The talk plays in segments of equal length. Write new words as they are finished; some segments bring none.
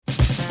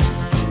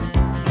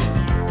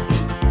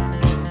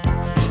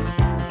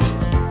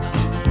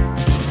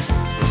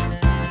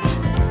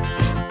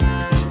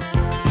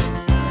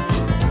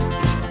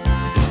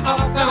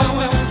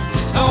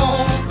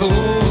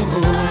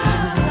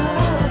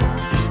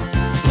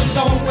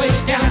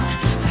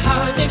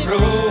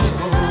road.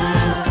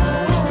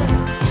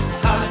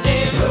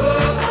 Holiday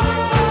road.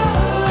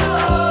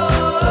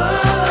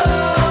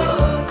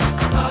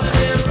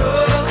 Holiday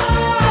road.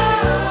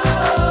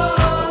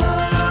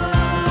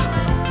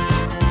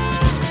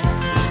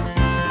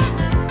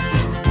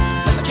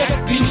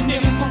 Jack be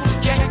nimble,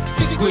 Jack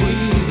be quick.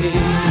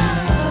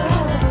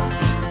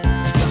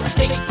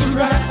 Take a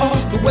ride on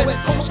the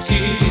West Coast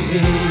kick.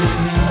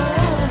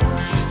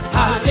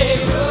 Holiday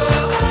road.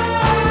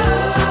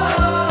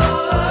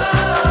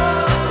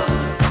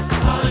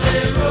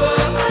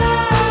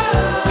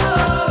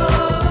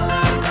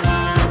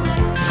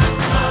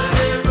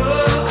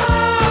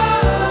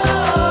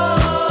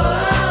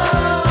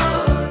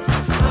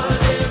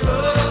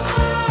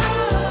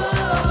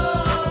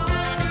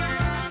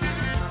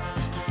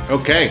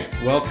 Okay,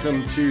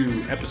 welcome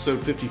to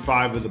episode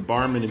 55 of the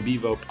Barman and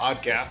Bevo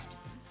podcast.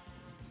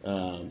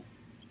 I'm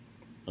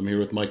here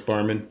with Mike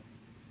Barman,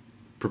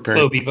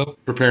 Hello, Bevo.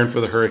 preparing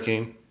for the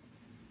hurricane.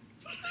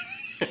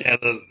 Yeah,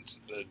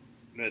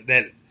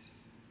 that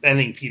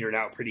thing petered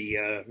out pretty.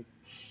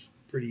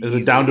 Is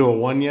it down to a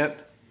 1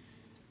 yet?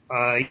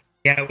 Yeah,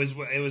 it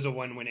was a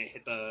 1 when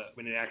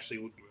it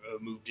actually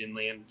moved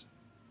inland.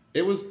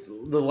 It was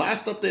the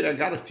last update I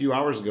got a few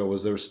hours ago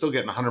was they were still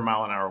getting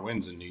 100-mile-an-hour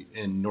winds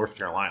in North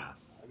Carolina.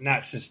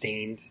 Not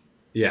sustained.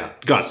 Yeah,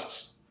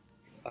 gusts.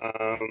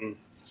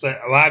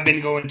 I've been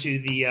going to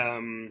the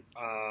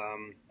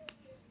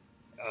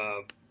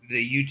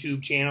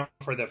YouTube channel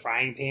for the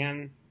frying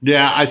pan.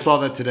 Yeah, I saw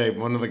that today.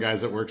 One of the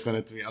guys at work sent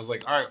it to me. I was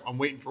like, all right, I'm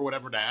waiting for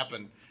whatever to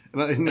happen.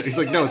 And he's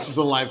like, no, it's just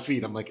a live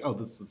feed. I'm like, oh,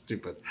 this is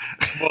stupid.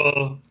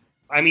 Well,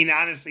 I mean,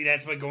 honestly,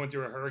 that's what going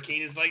through a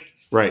hurricane is like.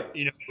 Right.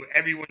 You know,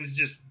 everyone's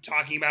just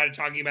talking about it.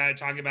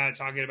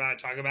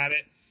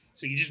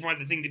 So you just want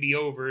the thing to be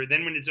over.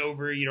 Then when it's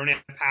over, you don't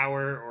have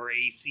power or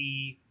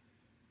AC.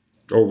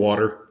 Or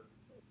water.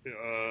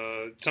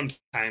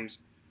 Sometimes.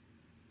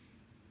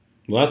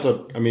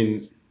 Well,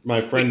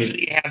 my friend...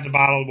 Usually you have the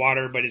bottled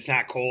water, but it's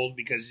not cold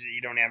because you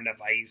don't have enough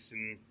ice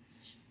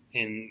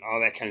and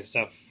all that kind of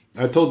stuff.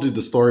 I told you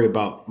the story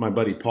about my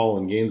buddy Paul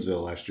in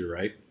Gainesville last year,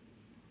 right?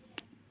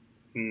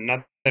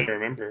 Not that I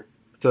remember.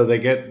 So they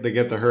get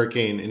the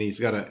hurricane, and he's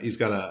got a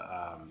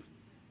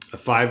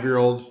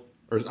 5-year-old,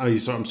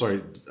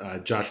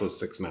 Josh was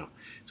 6 now.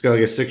 He's got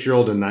like a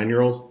 6-year-old and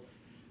 9-year-old,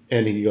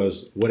 and he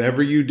goes,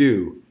 "Whatever you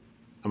do,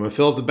 I'm gonna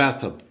fill up the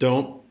bathtub.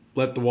 Don't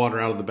let the water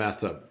out of the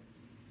bathtub."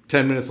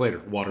 10 minutes later,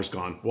 water's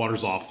gone.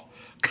 Water's off.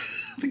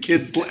 The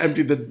kids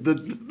emptied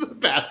the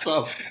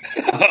bathtub.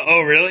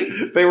 Oh,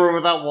 really? They were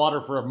without water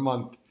for a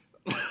month.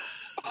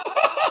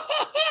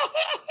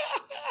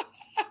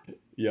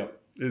 Yep.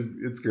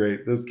 It's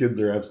great. Those kids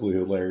are absolutely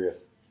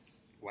hilarious.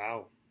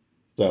 Wow.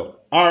 So,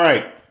 all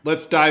right,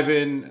 let's dive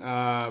in.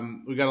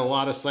 We got a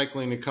lot of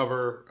cycling to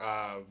cover.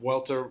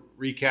 Vuelta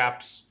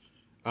recaps.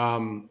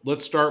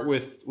 Let's start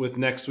with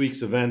next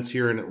week's events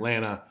here in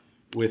Atlanta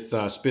with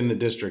Spin the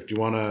District. Do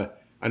you want to?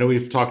 I know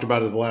we've talked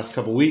about it the last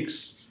couple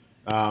weeks.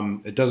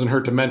 It doesn't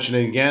hurt to mention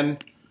it again.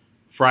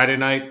 Friday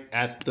night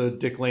at the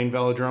Dick Lane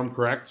Velodrome,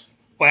 correct?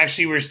 Well,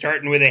 actually, we're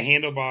starting with a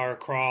handlebar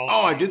crawl.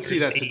 Oh, I did see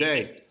that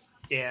today.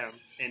 Yeah.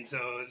 And so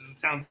it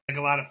sounds like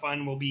a lot of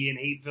fun. We'll be in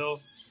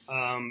Hapeville,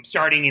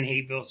 starting in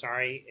Hapeville,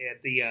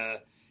 at the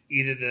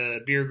either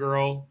the Beer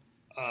Girl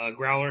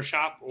Growler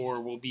Shop, or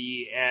we'll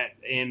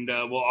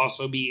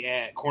also be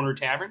at Corner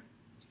Tavern.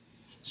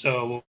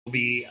 So we'll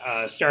be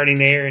starting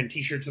there, and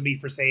T-shirts will be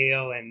for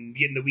sale, and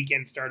getting the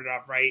weekend started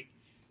off right.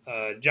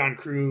 John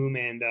Kroom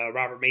and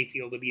Robert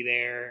Mayfield will be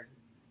there.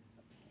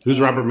 Who's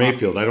Robert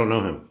Mayfield? I don't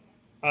know him.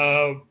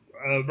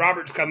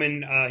 Robert's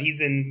coming. He's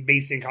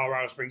based in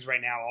Colorado Springs right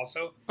now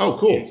also. Oh,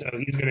 cool. And so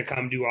he's going to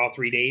come do all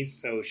 3 days,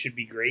 so it should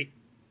be great.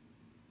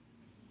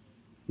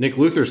 Nick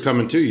Luther's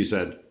coming too, you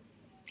said?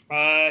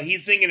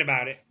 He's thinking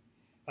about it.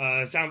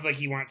 Sounds like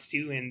he wants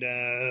to,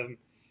 and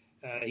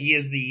he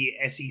is the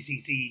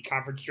SECC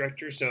conference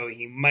director, so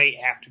he might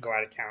have to go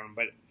out of town.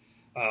 But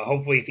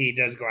hopefully if he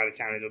does go out of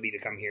town, it'll be to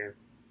come here.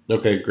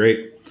 Okay,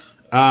 great.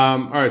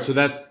 All right, so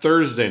that's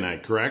Thursday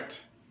night,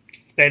 correct?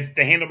 That's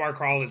the handlebar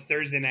crawl is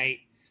Thursday night,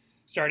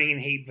 starting in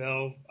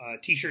Hapeville.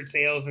 T-shirt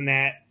sales and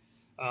that.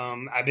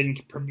 I've been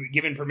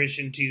given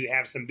permission to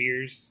have some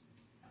beers,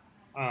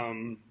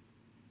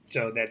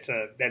 so that's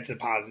a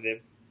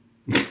positive.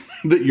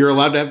 That you're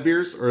allowed to have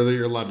beers, or that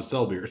you're allowed to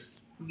sell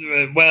beers?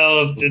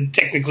 Well,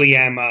 technically,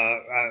 I'm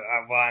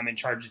in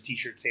charge of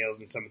T-shirt sales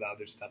and some of the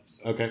other stuff.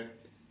 So. Okay,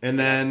 and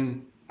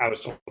then I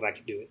was told I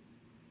could do it.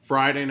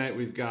 Friday night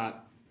we've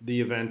got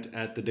the event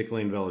at the Dick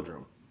Lane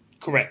Velodrome.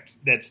 Correct.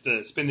 That's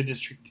the Spin the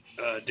District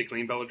Dick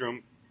Lane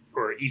Velodrome,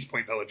 or East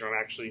Point Velodrome,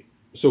 actually.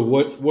 So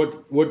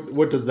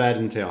what does that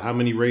entail? How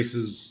many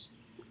races?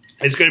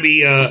 It's going to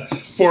be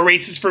 4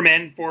 races for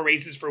men, 4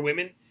 races for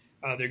women.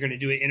 They're going to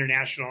do it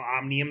international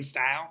omnium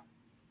style,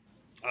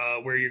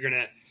 where you're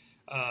going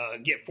to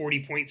get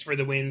 40 points for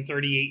the win,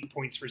 38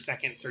 points for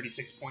second,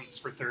 36 points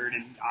for third,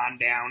 and on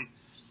down.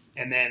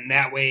 And then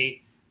that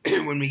way,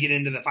 when we get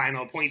into the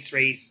final points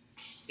race,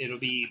 it'll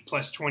be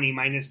plus 20,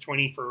 minus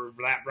 20 for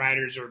lap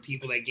riders or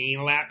people that gain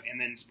a lap,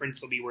 and then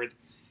sprints will be worth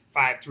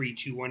 5, 3,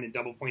 2, 1 and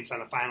double points on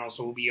the final.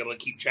 So we'll be able to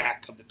keep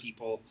track of the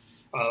people,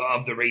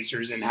 of the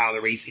racers and how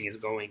the racing is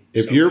going.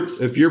 If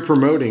you're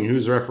promoting,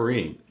 who's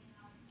refereeing?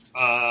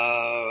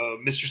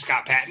 Mr.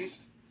 Scott Patton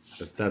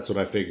That's what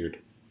I figured.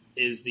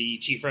 is the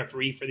chief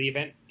referee for the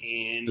event,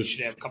 and we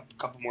should have a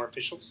couple more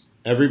officials.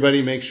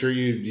 Everybody, make sure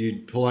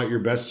you pull out your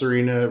best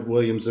Serena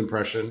Williams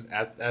impression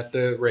at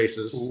the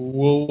races.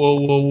 Whoa, whoa,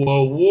 whoa,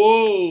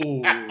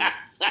 whoa, whoa!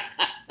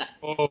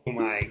 Oh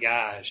my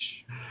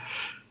gosh!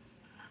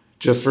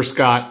 Just for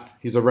Scott,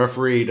 he's a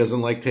referee. He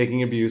doesn't like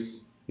taking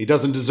abuse. He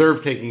doesn't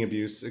deserve taking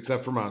abuse,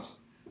 except from us.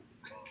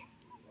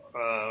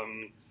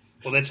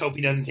 Well, let's hope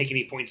he doesn't take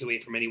any points away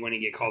from anyone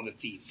and get called a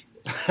thief.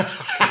 I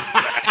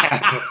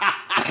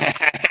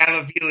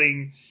have a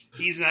feeling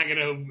he's not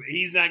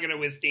gonna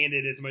withstand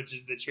it as much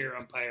as the chair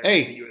umpire.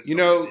 Hey,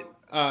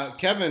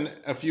 Kevin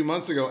a few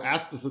months ago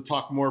asked us to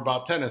talk more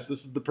about tennis.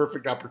 This is the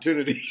perfect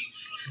opportunity.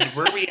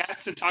 Were we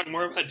asked to talk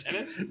more about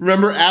tennis?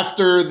 Remember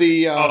after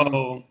the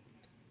on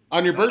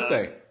your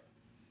birthday?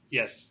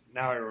 Yes,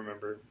 now I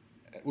remember.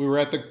 We were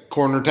at the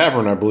Corner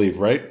Tavern, I believe,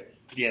 right?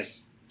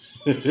 Yes.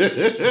 Why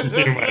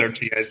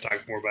don't you guys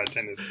talk more about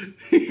tennis?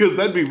 Because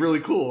that'd be really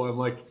cool. I'm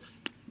like,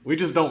 we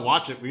just don't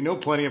watch it. We know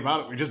plenty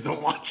about it. We just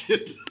don't watch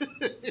it.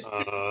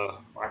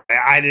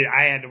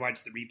 I had to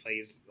watch the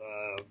replays,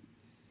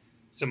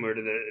 similar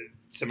to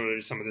some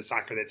of the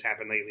soccer that's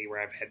happened lately,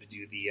 where I've had to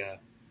do the.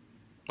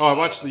 I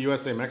watched the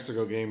USA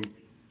Mexico game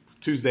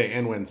Tuesday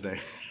and Wednesday.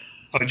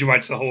 Oh, did you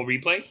watch the whole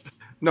replay?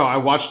 No, I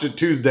watched it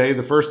Tuesday,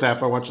 the first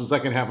half. I watched the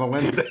second half on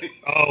Wednesday.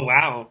 Oh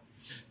wow,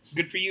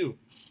 good for you.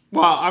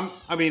 Well,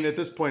 I mean, at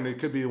this point, it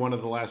could be one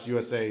of the last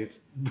USA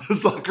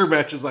soccer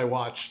matches I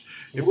watch.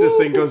 If this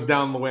thing goes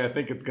down the way I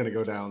think it's going to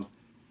go down.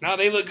 No,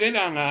 they look good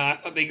on. I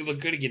thought they looked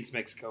good against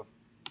Mexico.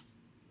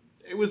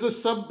 It was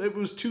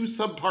two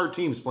subpar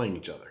teams playing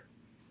each other.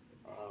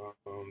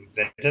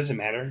 That doesn't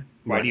matter.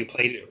 Why do you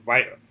play?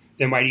 Why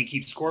do you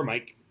keep score,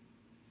 Mike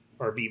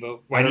or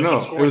Bevo? I don't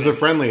know. It was a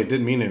friendly. It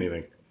didn't mean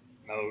anything.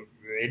 No,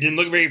 it didn't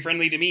look very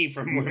friendly to me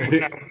from when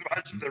I was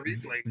watching the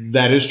replay.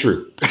 That is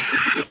true.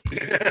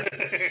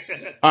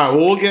 All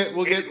right,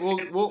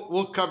 well,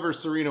 we'll cover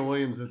Serena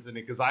Williams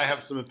incident because I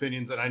have some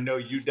opinions, and I know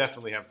you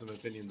definitely have some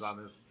opinions on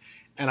this,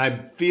 and I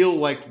feel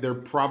like they're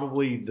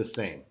probably the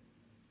same.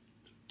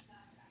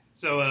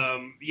 So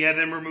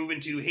then we're moving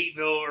to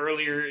Hateville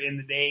earlier in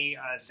the day,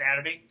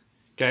 Saturday.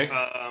 Okay.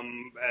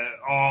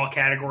 All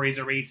categories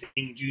of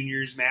racing: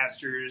 juniors,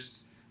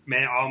 masters,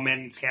 all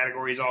men's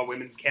categories, all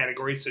women's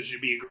categories. So it should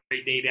be a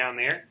great day down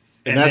there.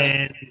 And that's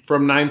then,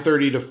 from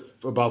 9:30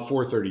 to about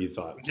 4:30. You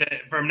thought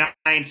from 9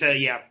 to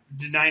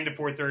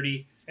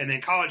 4:30, and then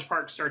College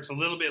Park starts a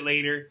little bit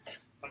later.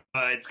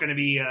 It's going to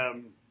be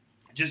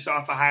just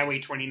off of Highway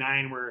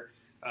 29, where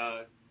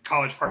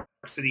College Park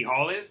City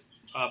Hall is.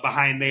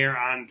 Behind there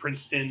on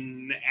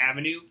Princeton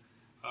Avenue,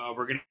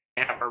 we're going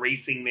to have our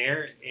racing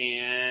there,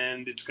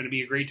 and it's going to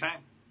be a great time.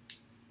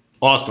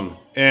 Awesome.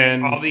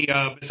 And all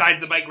the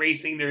besides the bike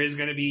racing, there is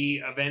going to be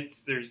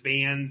events. There's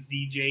bands,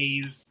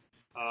 DJs.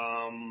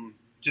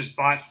 Just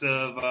lots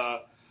of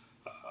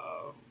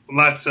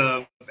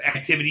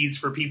activities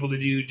for people to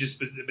do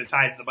just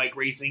besides the bike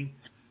racing.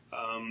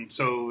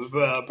 So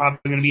probably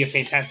going to be a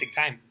fantastic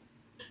time.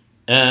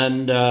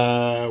 And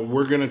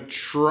we're going to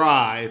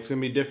try. It's going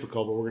to be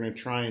difficult, but we're going to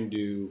try and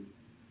do.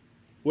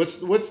 What's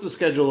the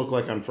schedule look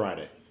like on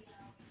Friday?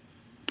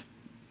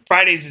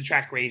 Friday's a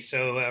track race,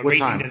 so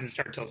racing time? Doesn't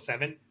start till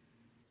 7.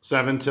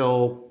 7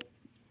 till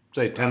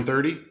say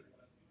 10:30.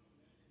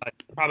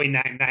 Probably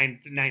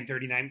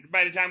 9:39.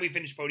 By the time we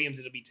finish podiums,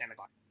 it'll be 10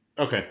 o'clock.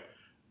 Okay,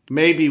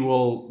 maybe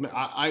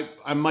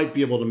I might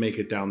be able to make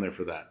it down there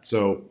for that.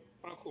 So,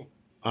 cool.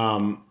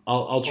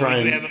 I'll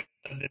try. We have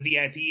the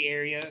VIP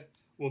area.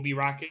 We'll be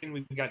rocking.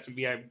 We've got some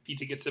VIP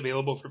tickets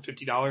available for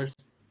 $50.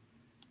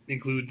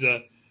 Includes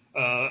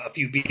a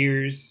few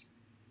beers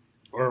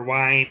or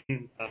wine,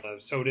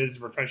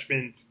 sodas,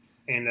 refreshments,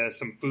 and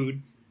some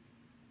food.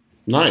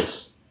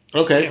 Nice.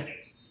 Okay.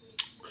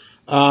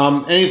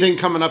 Yeah. Anything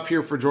coming up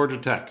here for Georgia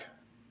Tech?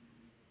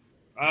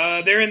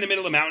 They're in the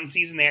middle of mountain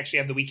season. They actually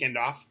have the weekend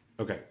off.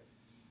 Okay.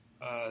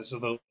 So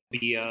they'll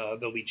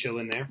be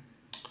chilling there.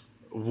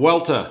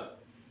 Vuelta,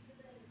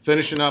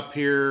 finishing up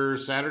here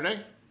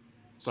Sunday.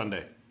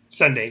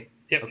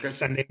 Yep. Okay.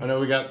 Sunday. I know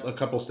we got a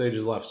couple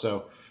stages left,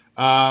 so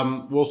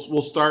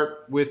we'll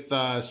start with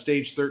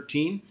stage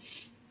 13.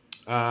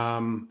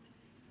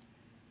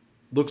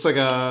 Looks like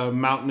a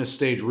mountainous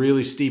stage,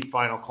 really steep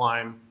final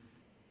climb.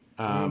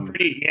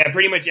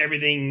 Pretty much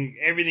everything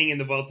in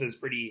the Vuelta is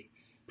pretty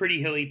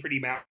hilly, pretty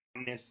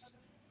mountainous.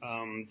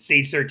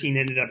 Stage 13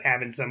 ended up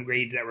having some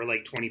grades that were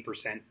like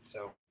 20%.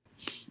 So,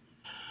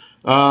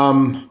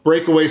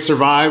 breakaway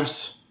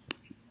survives.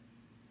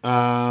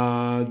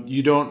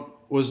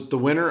 Was the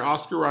winner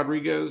Oscar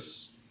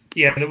Rodriguez?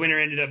 Yeah, the winner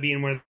ended up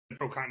being one of the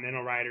Pro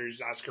Continental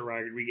riders, Oscar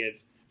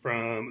Rodriguez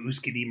from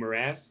Euskadi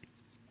Miraz.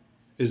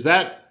 Is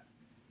that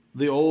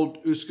the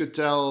old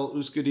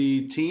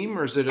Euskadi team,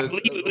 or is it I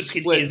believe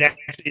Euskadi is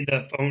actually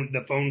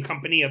the phone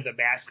company of the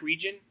Basque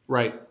region.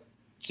 Right.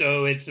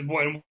 So it's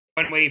one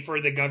one way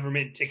for the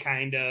government to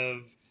kind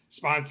of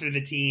sponsor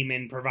the team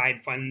and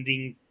provide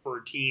funding for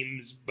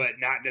teams, but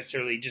not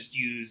necessarily just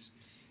use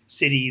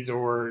cities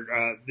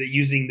or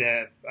using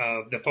the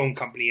phone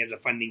company as a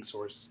funding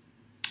source.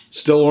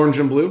 Still orange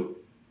and blue?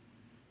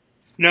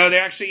 No,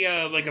 they're actually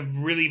like a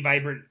really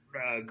vibrant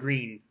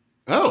green.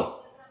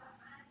 Oh,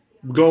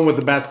 going with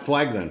the Basque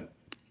flag then.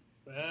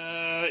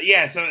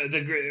 Yeah, so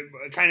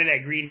kind of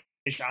that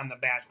greenish on the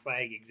Basque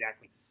flag,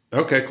 exactly.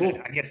 Okay, cool.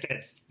 I guess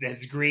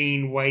that's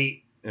green,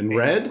 white, And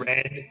red?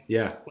 red,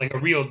 Yeah. like a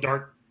real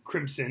dark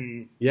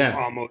crimson. Yeah.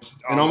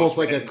 almost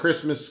like red. a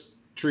Christmas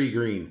tree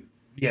green.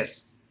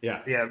 Yes.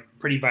 Yeah. Yeah,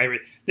 pretty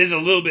vibrant. This is a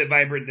little bit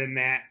vibrant than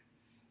that,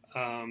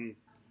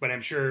 but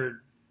I'm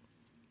sure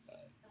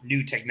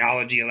new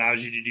technology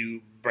allows you to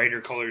do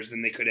brighter colors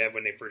than they could have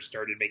when they first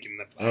started making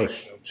the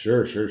flags. Oh,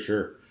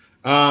 sure.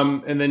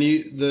 And then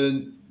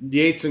the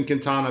Yates and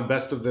Quintana,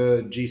 best of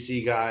the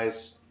GC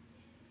guys.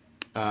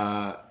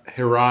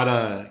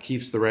 Hirata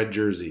keeps the red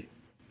jersey.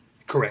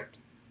 Correct.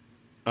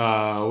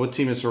 What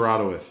team is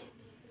Hirata with?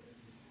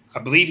 I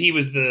believe he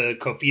was the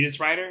Cofidis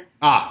rider.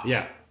 Ah,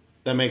 yeah.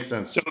 That makes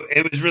sense. So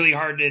it was really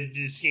hard to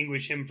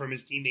distinguish him from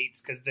his teammates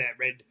because that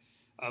red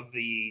of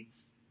the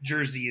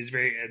jersey is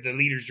the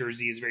leader's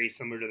jersey is very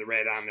similar to the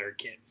red on their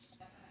kits.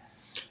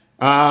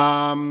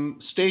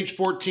 Stage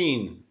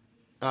 14.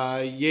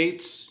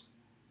 Yates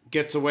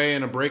gets away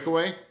in a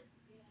breakaway.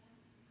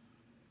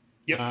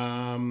 Yep.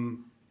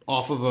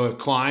 Off of a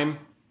climb.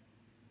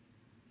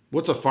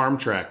 What's a farm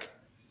track?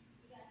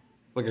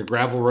 Like a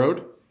gravel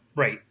road?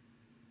 Right.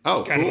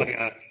 Oh, kind cool. of like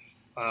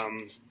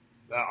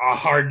a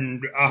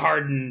hardened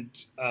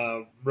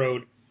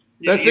road.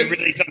 That's it's it.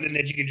 Really something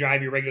that you can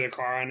drive your regular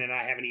car on and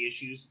not have any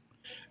issues.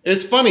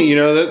 It's funny,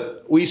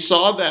 that we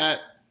saw that,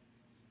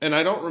 and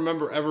I don't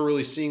remember ever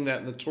really seeing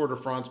that in the Tour de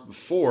France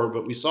before,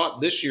 but we saw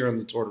it this year in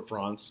the Tour de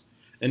France,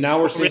 and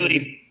now we're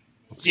seeing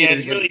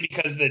it's really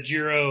because the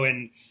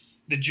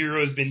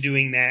Giro's been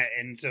doing that,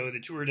 and so the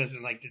Tour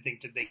doesn't like to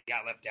think that they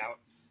got left out.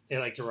 They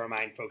like to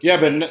remind folks. Yeah,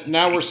 but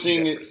now we're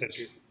seeing it.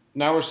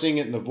 Now we're seeing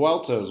it in the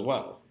Vuelta as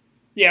well.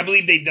 Yeah, I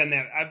believe they've done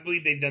that. I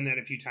believe they've done that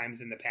a few times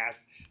in the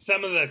past.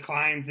 Some of the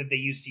climbs that they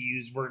used to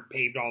use weren't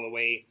paved all the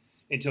way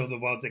until the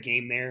Vuelta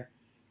came there,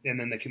 and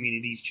then the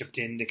communities chipped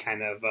in to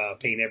kind of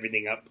paint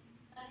everything up.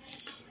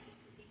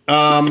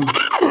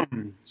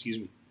 Excuse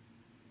me.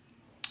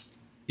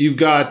 You've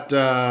got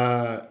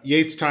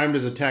Yates timed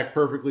his attack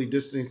perfectly,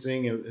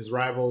 distancing his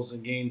rivals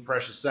and gained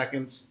precious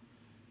seconds.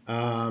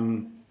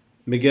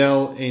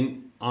 Miguel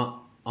Angel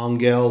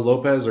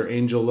Lopez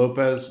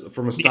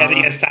from Astana. Yeah,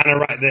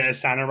 the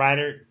Astana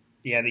rider.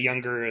 Yeah, the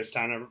younger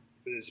Astana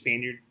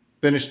Spaniard.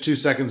 Finished 2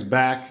 seconds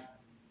back.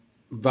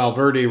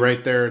 Valverde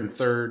right there in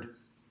third.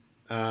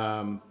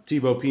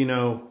 Thibaut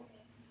Pinot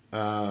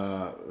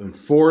in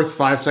fourth,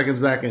 5 seconds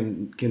back.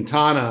 And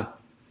Quintana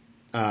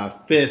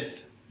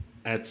fifth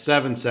at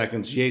 7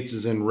 seconds. Yates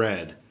is in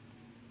red.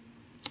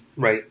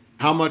 Right.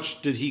 How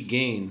much did he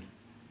gain?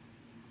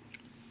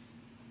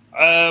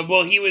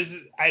 Well,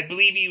 I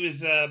believe he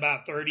was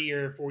about 30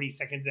 or 40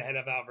 seconds ahead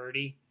of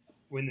Valverde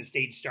when the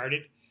stage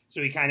started.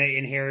 So he kind of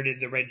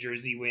inherited the red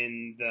jersey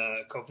when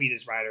the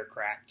Cofidis rider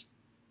cracked.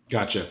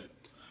 Gotcha.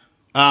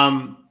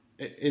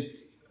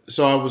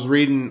 So I was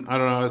reading, I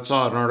don't know, I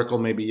saw an article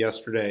maybe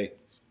yesterday.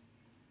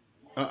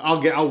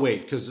 I'll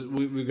wait because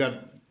we've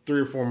got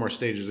 3 or 4 more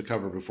stages to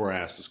cover before I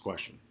ask this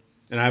question.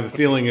 And I have a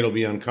feeling it'll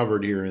be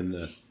uncovered here in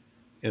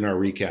our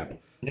recap.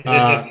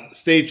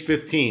 Stage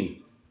 15.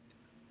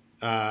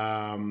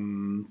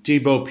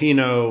 Thibaut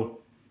Pinot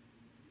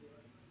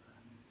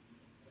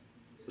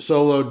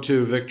soloed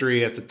to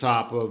victory at the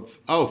top of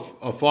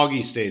a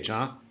foggy stage,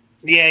 huh?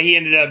 Yeah, he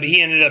ended up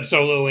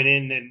soloing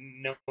in,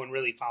 and no one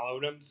really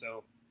followed him.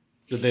 So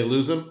did they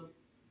lose him?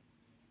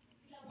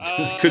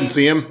 Couldn't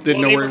see him.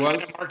 Didn't know where he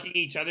was. Kind of marking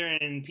each other,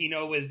 and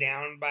Pinot was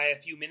down by a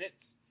few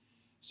minutes,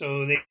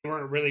 so they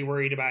weren't really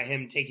worried about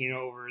him taking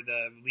over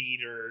the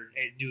lead or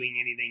doing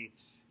anything,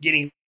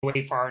 getting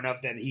away far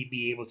enough that he'd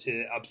be able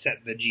to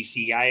upset the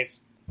GC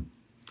guys.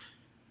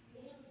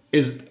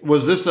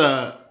 Was this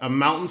a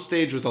mountain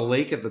stage with a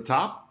lake at the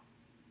top?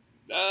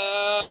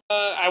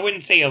 I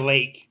wouldn't say a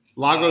lake.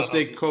 Lagos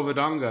de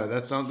Covadonga.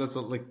 That's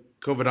like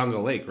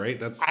Covadonga Lake, right?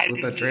 That's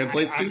what that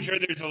translates to? I'm sure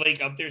there's a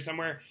lake up there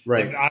somewhere.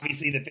 Right. But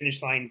obviously, the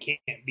finish line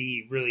can't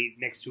be really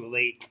next to a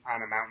lake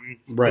on a mountain.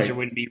 Right. Because there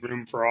wouldn't be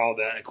room for all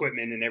the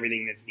equipment and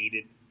everything that's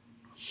needed.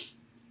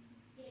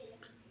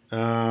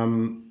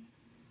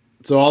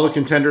 So all the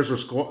contenders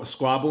were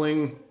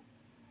squabbling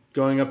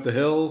going up the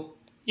hill?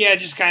 Yeah,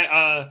 just kind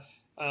of...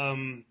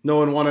 no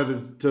one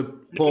wanted to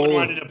pull. No one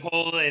wanted to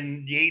pull,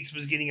 and Yates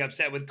was getting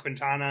upset with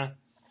Quintana.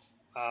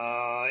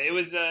 It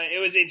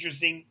was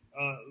interesting.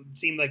 It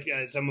seemed like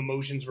some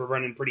emotions were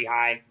running pretty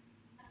high.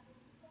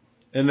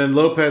 And then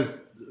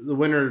Lopez, the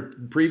winner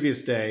the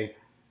previous day,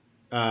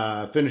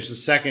 finished the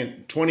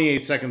second,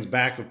 28 seconds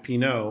back of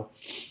Pinot.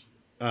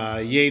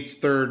 Yates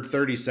third,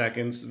 30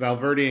 seconds.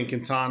 Valverde and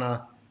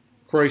Quintana,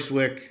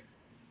 Kruijswijk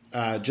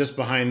just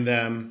behind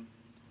them,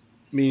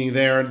 meaning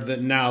they're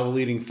now the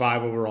leading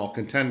 5 overall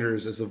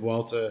contenders as the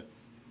Vuelta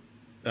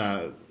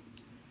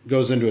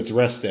goes into its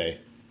rest day.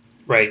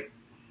 Right.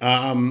 So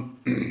I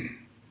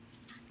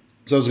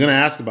was going to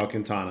ask about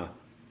Quintana,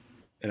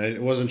 and I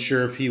wasn't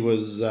sure if he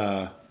was.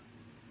 I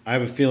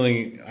have a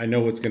feeling I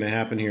know what's going to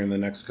happen here in the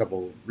next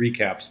couple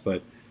recaps,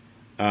 but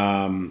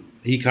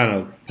he kind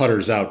of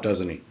putters out,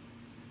 doesn't he?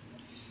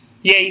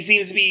 Yeah, he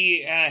seems to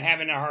be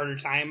having a harder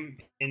time,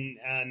 and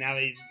now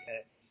that he's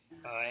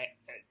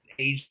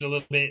aged a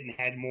little bit and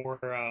had more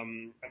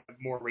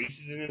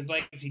races in his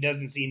legs, he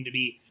doesn't seem to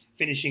be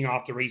finishing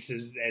off the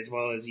races as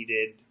well as he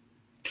did.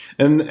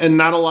 And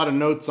not a lot of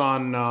notes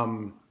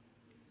on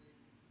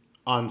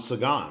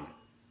Sagan.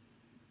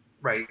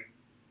 Right.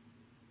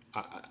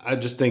 I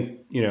just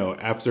think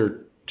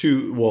after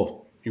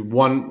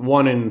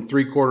one and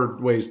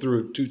 3/4 ways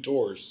through 2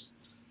 tours,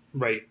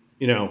 Right.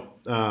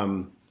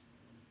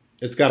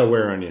 It's got to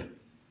wear on you.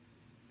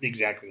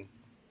 Exactly.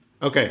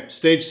 Okay,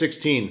 stage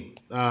 16.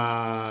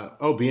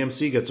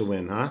 BMC gets a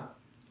win, huh?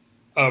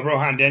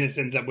 Rohan Dennis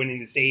ends up winning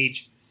the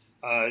stage.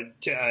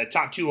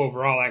 Top 2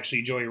 overall,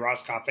 actually. Joey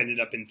Roscoff ended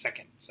up in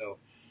second. So,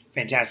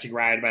 fantastic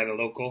ride by the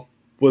local.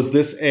 Was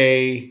this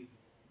a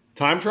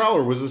time trial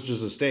or was this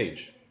just a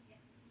stage?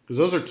 Because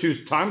those are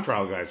 2 time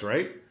trial guys,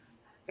 right?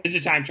 It's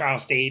a time trial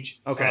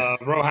stage. Okay.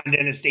 Rohan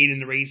Dennis stayed in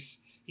the race.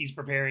 He's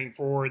preparing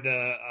for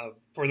the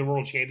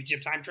World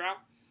Championship time trial.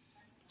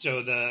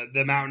 So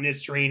the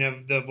mountainous terrain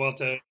of the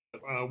Vuelta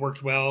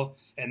worked well,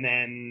 and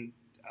then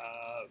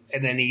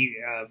he.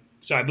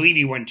 So I believe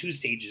he won 2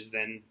 stages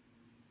then,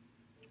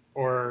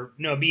 or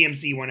no,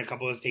 BMC won a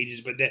couple of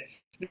stages, but this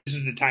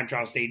was the time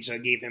trial stage, so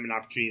it gave him an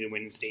opportunity to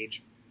win the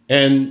stage.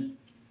 And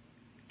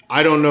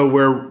I don't know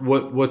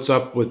what's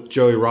up with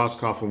Joey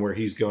Roscoff and where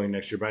he's going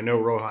next year, but I know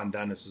Rohan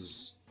Dennis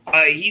is.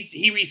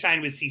 He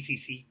re-signed with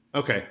CCC.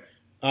 Okay,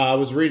 I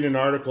was reading an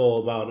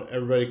article about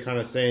everybody kind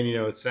of saying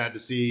it's sad to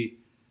see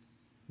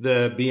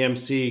the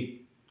BMC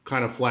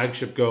kind of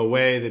flagship go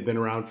away. They've been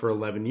around for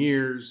 11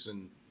 years,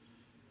 and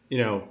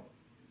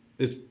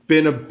it's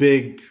been a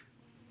big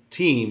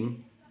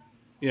team.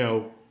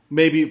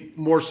 Maybe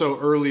more so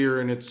earlier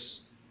in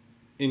its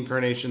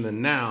incarnation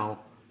than now.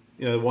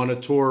 They won a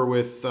tour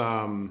with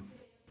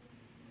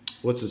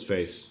what's his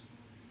face,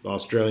 the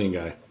Australian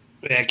guy.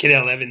 Yeah,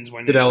 Cadel Evans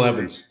won. Cadel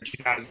Evans,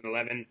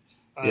 2011,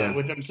 yeah.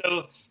 with them.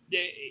 So,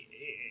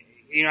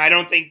 I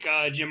don't think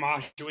Jim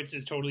Oshowitz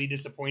is totally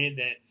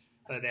disappointed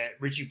that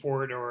Richie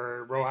Port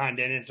or Rohan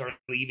Dennis are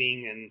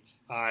leaving, and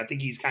I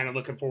think he's kind of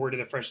looking forward to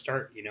the fresh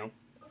start.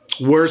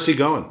 Where's he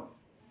going?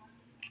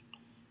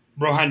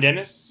 Rohan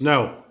Dennis?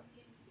 No,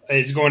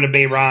 is going to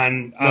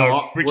Bayron.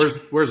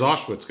 Where's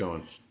Auschwitz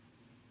going?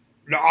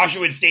 No,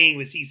 Oshowitz staying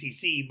with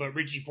CCC, but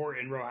Richie Port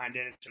and Rohan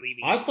Dennis are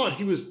leaving. I thought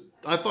he was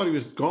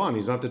gone.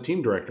 He's not the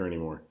team director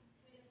anymore.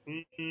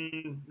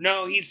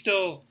 No, he's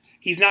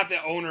not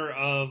the owner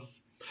of.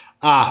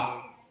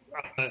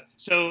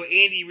 So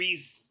Andy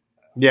Reese.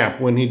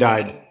 Yeah, when he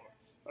died.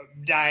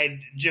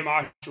 Jim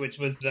Oshowitz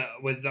was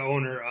the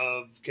owner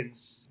of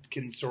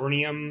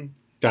Consortium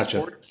Gotcha.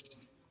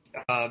 Sports.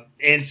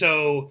 And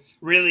so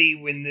really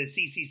when the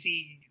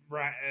CCC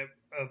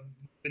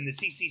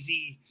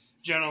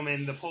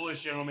gentleman, the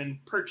Polish gentleman,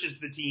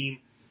 purchased the team,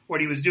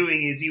 what he was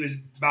doing is he was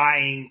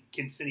buying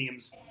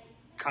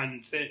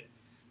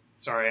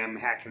sorry, I'm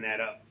hacking that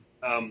up.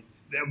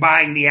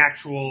 Buying the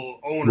actual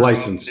owner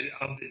license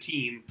of the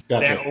team.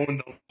 Gotcha.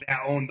 that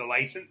owned the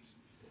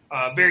license.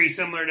 Very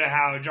similar to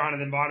how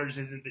Jonathan Waters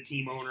isn't the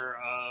team owner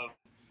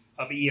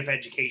of EF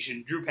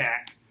Education Drew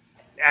Pack.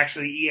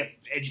 Actually, EF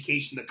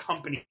Education, the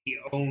company,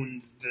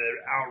 owns the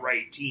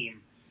outright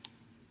team.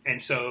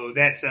 And so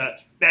that's a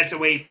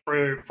way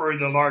for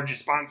the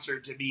largest sponsor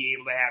to be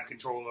able to have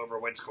control over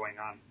what's going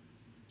on.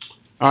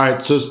 All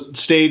right, so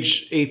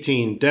stage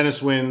 18,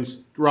 Dennis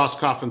wins,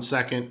 Roscoff in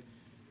second.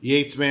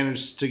 Yates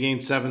managed to gain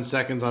 7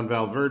 seconds on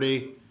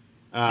Valverde.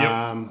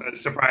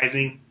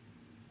 Surprising.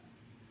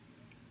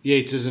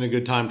 Yates isn't a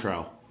good time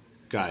trial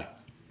guy.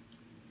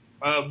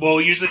 Well,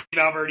 usually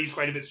Valverde's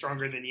quite a bit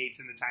stronger than Yates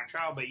in the time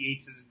trial, but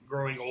Yates is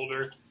growing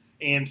older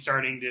and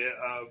starting to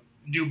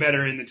do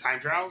better in the time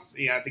trials.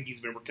 Yeah, I think he's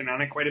been working on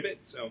it quite a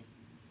bit. So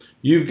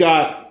you've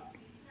got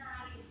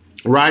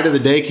ride of the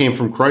day came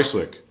from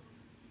Kreiswick.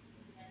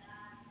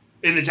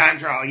 In the time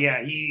trial,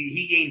 yeah,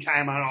 he gained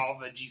time on all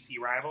the GC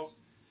rivals.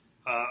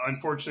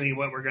 Unfortunately,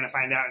 what we're going to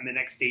find out in the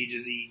next stage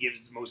is he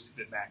gives most of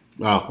it back.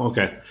 Oh,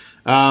 okay.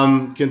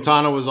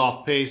 Quintana was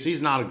off pace.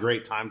 He's not a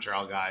great time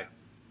trial guy.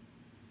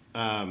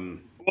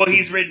 Well,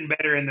 he's ridden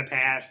better in the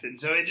past, and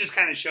so it just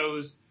kind of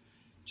shows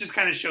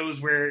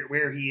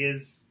where he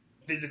is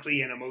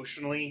physically and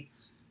emotionally,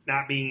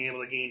 not being able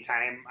to gain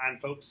time on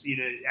folks.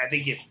 I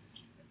think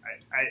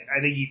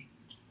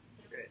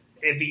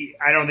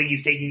I don't think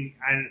he's taking.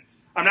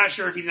 I'm not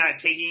sure if he's not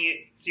taking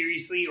it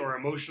seriously or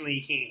emotionally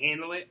he can't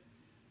handle it,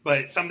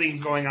 but something's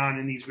going on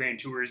in these Grand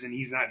Tours and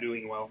he's not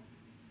doing well.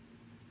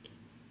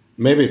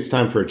 Maybe it's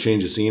time for a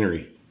change of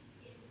scenery.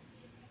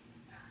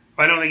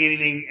 I don't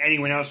think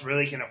anyone else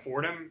really can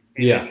afford him.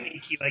 And yeah. I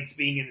think he likes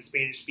being in the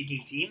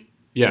Spanish-speaking team.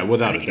 Yeah,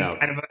 without a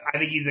doubt. I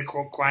think he's a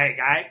quiet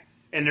guy.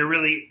 and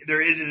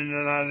there isn't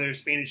another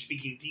Spanish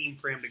speaking team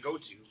for him to go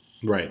to.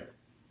 Right.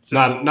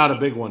 So, Not a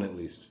big one, at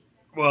least.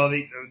 Well,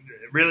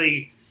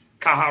 really,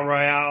 Caja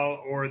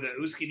Royale or the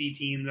Euskadi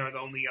teams are the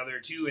only other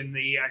two, and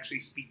they actually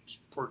speak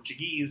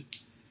Portuguese.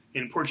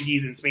 And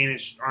Portuguese and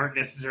Spanish aren't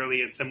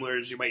necessarily as similar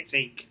as you might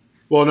think.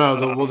 Well, no,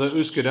 the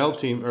Euskadi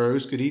team or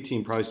Euskadi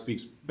team probably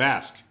speaks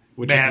Basque,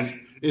 which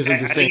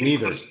isn't the same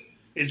either.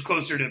 Is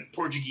closer to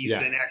Portuguese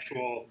than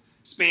actual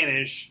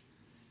Spanish.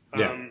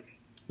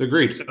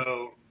 Agreed.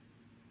 So,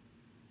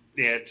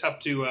 yeah, tough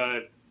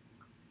to.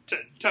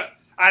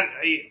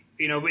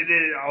 With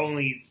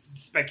only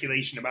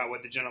speculation about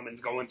what the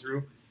gentleman's going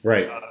through.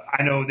 Right.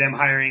 I know them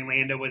hiring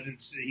Landa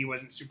he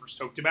wasn't super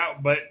stoked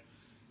about, but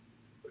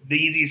the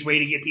easiest way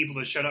to get people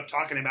to shut up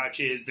talking about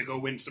you is to go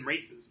win some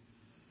races.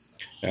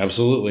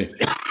 Absolutely.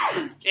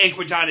 And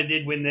Quintana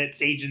did win that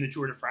stage in the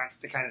Tour de France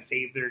to kind of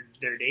save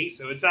their day.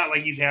 So it's not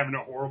like he's having a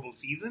horrible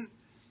season.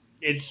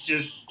 It's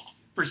just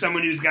for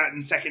someone who's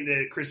gotten second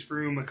to Chris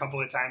Froome a couple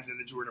of times in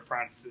the Tour de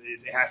France,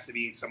 it has to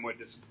be somewhat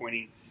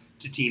disappointing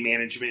to team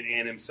management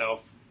and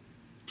himself.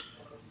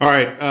 All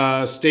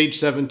right, stage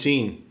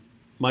 17,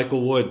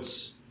 Michael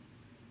Woods.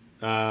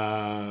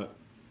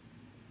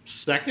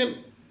 Second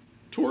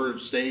tour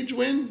stage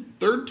win?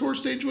 Third tour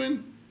stage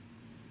win?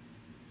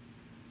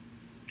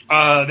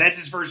 That's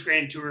his first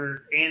Grand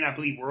Tour and I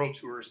believe World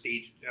Tour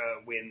stage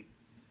win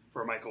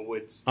for Michael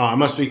Woods. I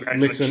must be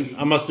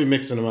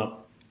mixing them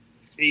up.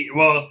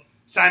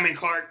 Simon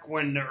Clark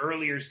won the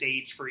earlier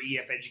stage for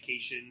EF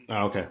Education.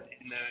 Oh, okay.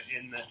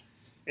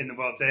 In the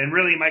Vuelta, and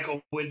really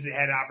Michael Woods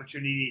had an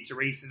opportunity to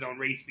race his own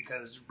race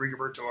because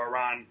Rigoberto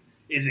Urán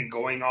isn't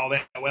going all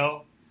that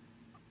well.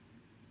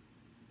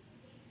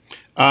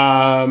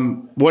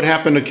 What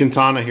happened to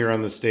Quintana here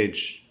on the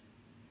stage?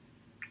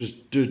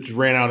 Just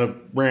ran out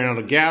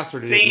of gas, or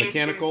did it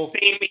mechanical?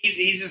 Same.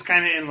 He's just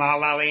kind of in la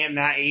la land,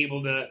 not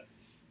able to.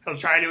 He'll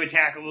try to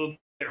attack a little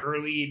bit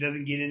early. He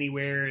doesn't get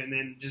anywhere, and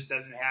then just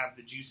doesn't have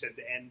the juice at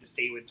the end to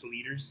stay with the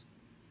leaders.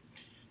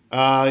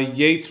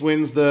 Yates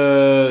retains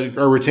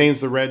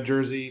the red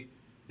jersey.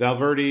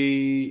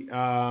 Valverde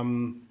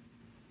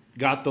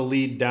got the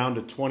lead down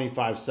to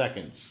 25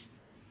 seconds.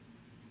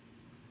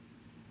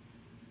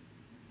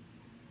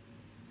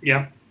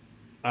 Yeah.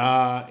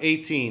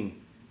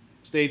 18.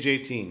 Stage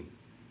 18.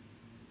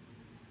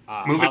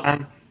 Moving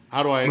on.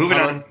 How do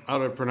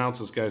I pronounce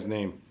this guy's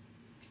name?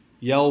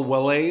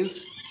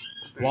 Wallies?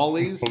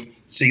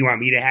 So you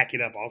want me to hack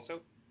it up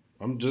also?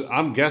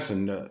 I'm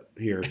guessing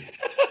here.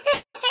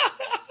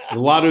 The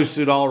Lado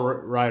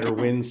Sudal rider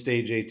wins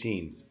stage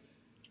 18.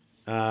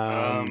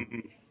 I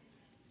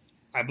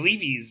believe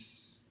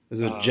he's.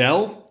 Is it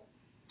Gel?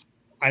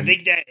 I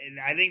think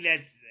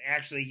that's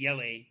actually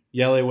Yele.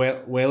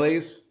 Yele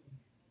Wales?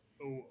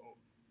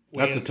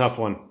 That's a tough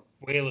one.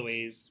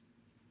 Whaleways.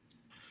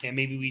 Yeah,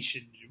 maybe we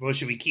should. Well,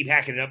 should we keep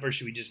hacking it up or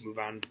should we just move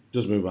on?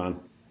 Just move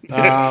on.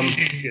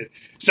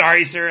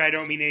 Sorry, sir. I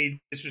don't mean any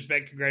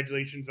disrespect.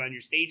 Congratulations on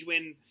your stage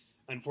win.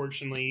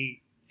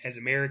 Unfortunately, as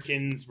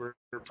Americans, we're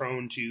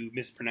prone to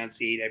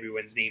mispronunciate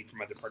everyone's name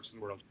from other parts of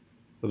the world.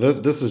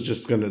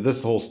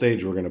 This whole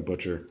stage we're gonna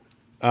butcher.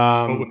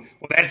 Well,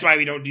 that's why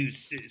we don't do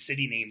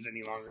city names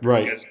any longer.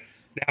 Right. Because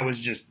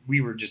we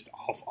were just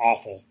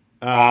awful.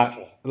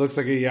 It looks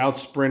like he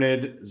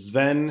outsprinted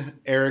Sven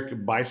Erik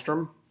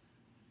Byström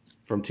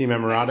from Team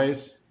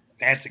Emirates.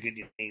 That's a good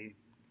name.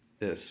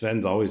 Yeah,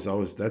 Sven's always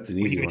that's an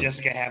easy when you one. and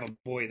Jessica have a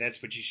boy,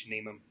 that's what you should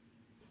name him.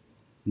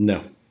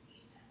 No.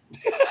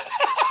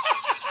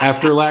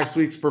 After last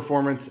week's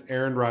performance,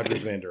 Aaron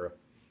Rodgers Vandera.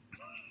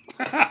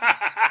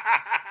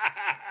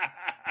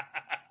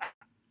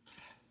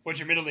 What's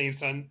your middle name,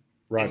 son?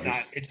 Rodgers. It's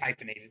not. It's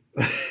hyphenated.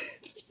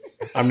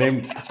 I'm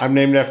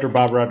named after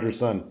Bob Rogers'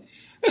 son.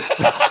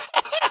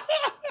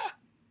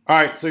 All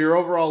right, so your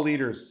overall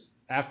leaders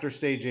after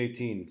stage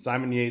 18: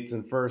 Simon Yates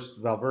in first,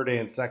 Valverde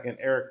in second,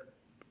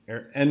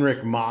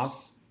 Enric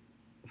Mas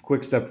of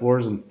Quick Step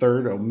Floors in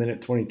third, a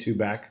minute 22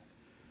 back.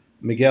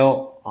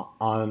 Miguel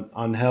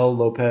Angel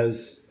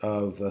Lopez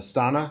of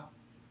Astana,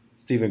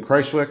 Stephen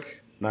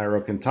Kreiswick,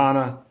 Nairo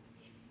Quintana,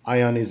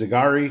 Ayaan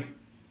Izagari,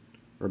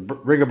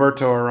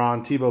 Rigoberto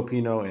Urán, Thibaut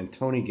Pinot, and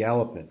Tony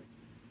Gallopin.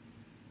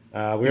 We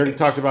already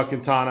talked about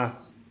Quintana.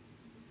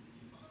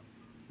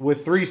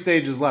 With 3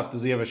 stages left,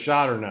 does he have a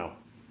shot or no?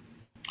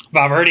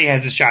 Valverde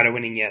has a shot at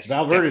winning, yes.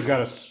 Valverde's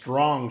got a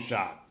strong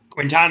shot.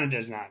 Quintana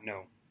does not,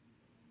 no.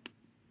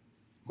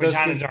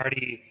 Quintana's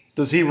already...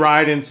 Does he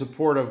ride in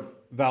support of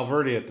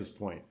Valverde at this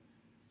point?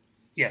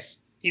 Yes,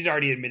 he's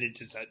already admitted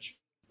to such.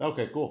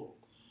 Okay, cool.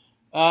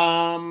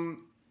 All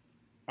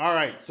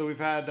right, so we've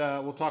had.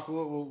 We'll talk a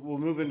little. We'll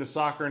move into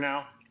soccer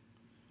now.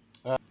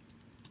 All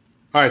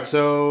right,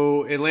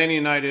 so Atlanta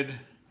United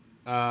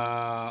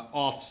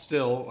off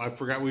still. I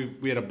forgot we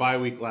had a bye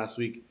week last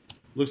week.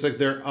 Looks like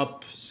they're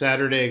up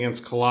Saturday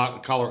against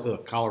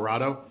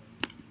Colorado.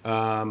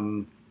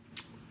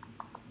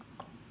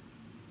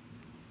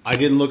 I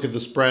didn't look at the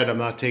spread. I'm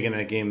not taking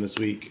that game this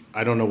week.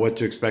 I don't know what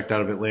to expect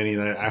out of Atlanta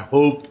United. I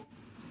hope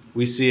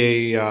we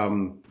see a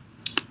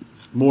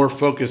more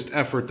focused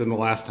effort than the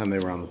last time they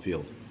were on the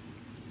field.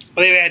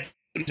 Well, they've had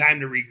some time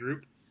to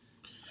regroup.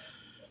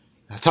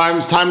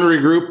 Time to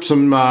regroup.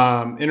 Some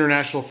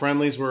international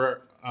friendlies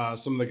where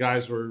some of the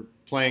guys were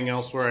playing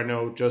elsewhere. I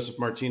know Joseph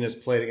Martinez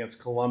played against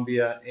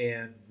Colombia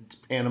and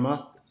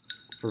Panama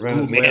for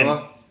Venezuela. Ooh,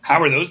 man. How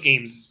were those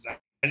games? I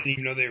didn't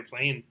even know they were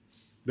playing.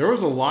 There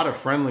was a lot of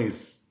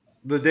friendlies.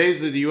 The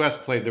days that the U.S.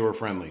 played, there were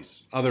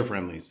friendlies, other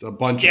friendlies, a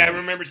bunch. Yeah, of I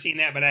them. remember seeing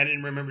that, but I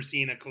didn't remember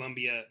seeing a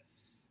Colombia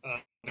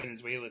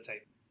Venezuela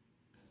type.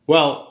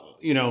 Well,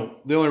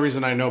 the only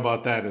reason I know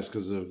about that is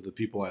because of the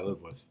people I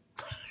live with.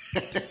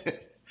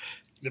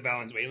 The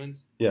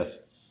Valenzuelans?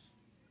 Yes.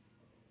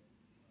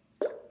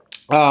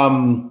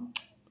 While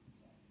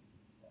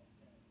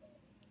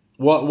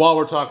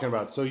we're talking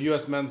about, so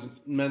U.S. men's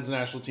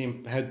national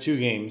team had 2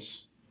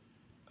 games.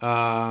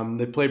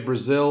 They played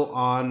Brazil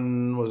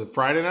on, was it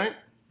Friday night?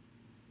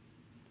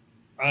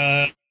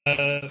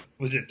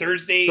 Was it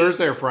Thursday?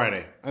 Thursday or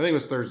Friday? I think it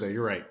was Thursday.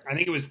 You're right. I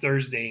think it was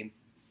Thursday.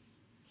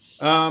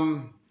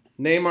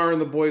 Neymar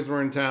and the boys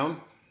were in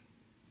town.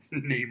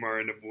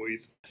 Neymar and the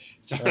boys.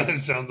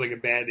 Sounds like a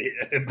bad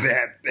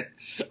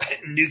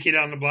New Kid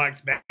on the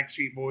Block's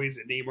Backstreet Boys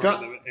and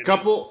Neymar.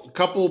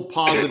 Couple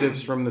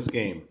positives from this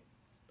game.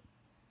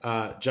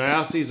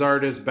 Jayazi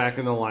Zardes back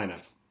in the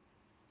lineup.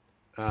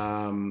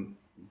 DeAndre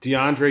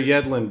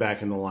Yedlin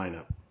back in the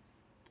lineup.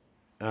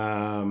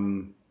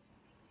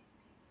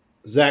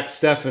 Zach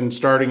Steffen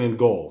starting in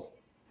goal.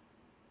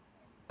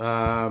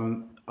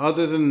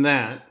 Other than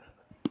that,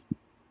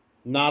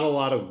 not a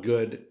lot of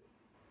good.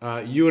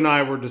 You and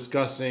I were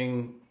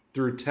discussing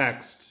through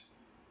text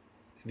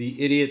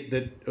the idiot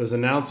that was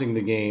announcing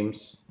the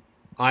games.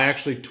 I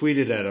actually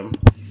tweeted at him.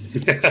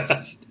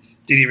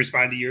 Did he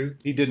respond to you?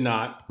 He did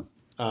not,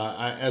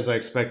 as I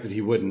expected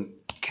he wouldn't.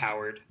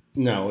 Coward.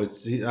 No,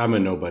 I'm a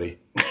nobody.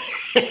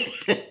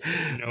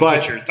 No,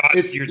 but your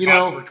thoughts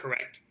were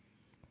correct.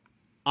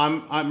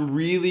 I'm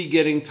really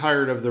getting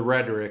tired of the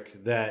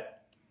rhetoric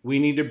that we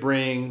need to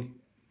bring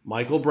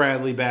Michael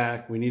Bradley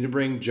back, we need to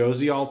bring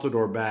Josie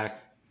Altidore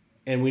back,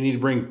 and we need to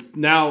bring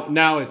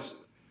now it's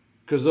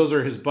because those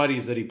are his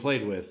buddies that he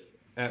played with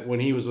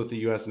when he was with the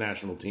U.S.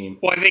 national team.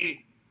 Well, I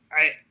think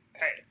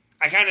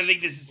I kind of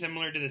think this is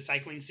similar to the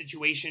cycling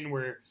situation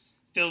where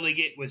Phil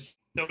Liggett was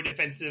so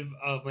defensive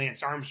of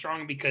Lance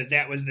Armstrong because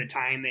that was the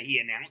time that he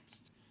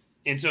announced.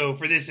 And so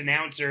for this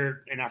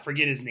announcer, and I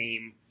forget his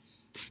name,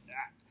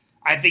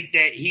 I think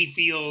that he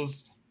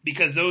feels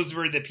because those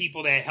were the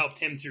people that helped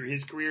him through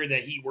his career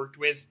that he worked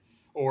with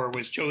or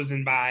was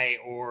chosen by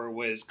or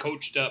was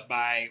coached up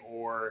by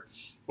or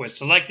was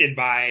selected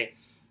by,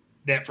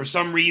 that for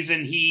some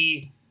reason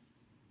he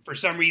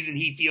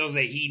feels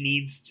that he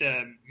needs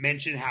to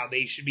mention how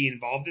they should be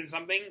involved in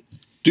something.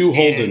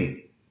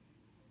 Holden.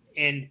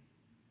 And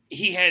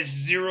he has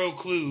zero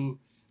clue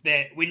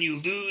that when you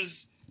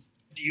lose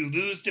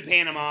to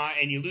Panama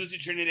and you lose to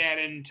Trinidad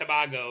and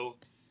Tobago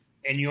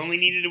and you only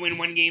needed to win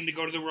 1 game to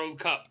go to the World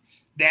Cup,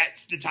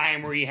 that's the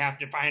time where you have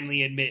to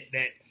finally admit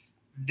that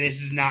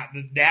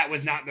that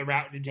was not the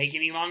route to take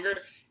any longer.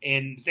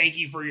 And thank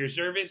you for your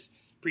service.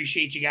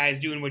 Appreciate you guys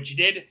doing what you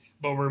did,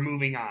 but we're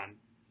moving on.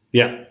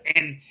 Yeah.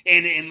 And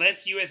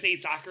unless USA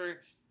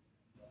Soccer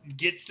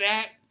gets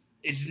that,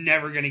 it's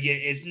never going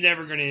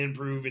to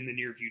improve in the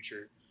near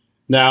future.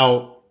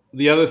 Now,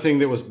 the other thing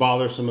that was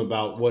bothersome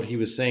about what he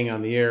was saying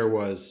on the air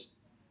was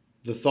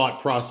the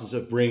thought process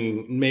of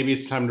maybe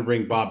it's time to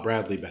bring Bob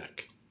Bradley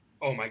back.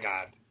 Oh my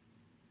God.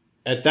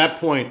 At that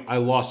point, I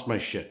lost my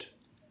shit.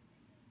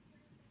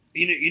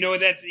 You know what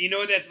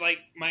that's like,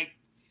 Mike?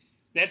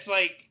 That's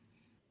like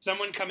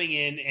someone coming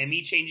in and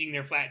me changing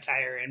their flat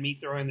tire and me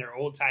throwing their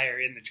old tire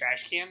in the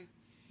trash can.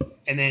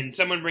 And then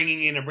someone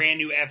bringing in a brand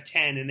new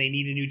F10 and they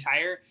need a new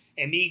tire,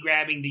 and me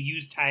grabbing the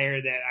used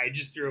tire that I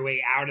just threw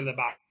away out of the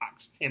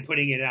box and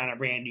putting it on a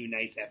brand new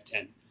nice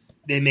F10.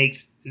 That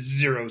makes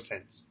zero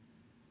sense.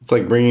 It's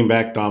like bringing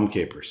back Dom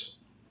Capers.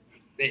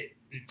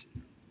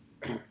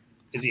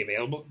 Is he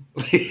available?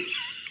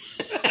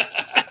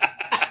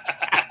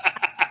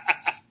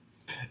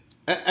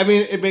 I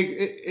mean, it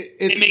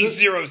makes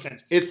zero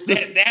sense. It's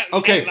this, That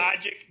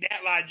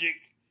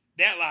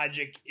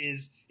logic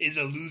is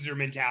a loser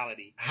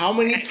mentality. How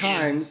many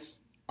times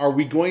are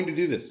we going to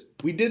do this?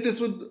 We did this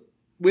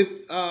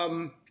with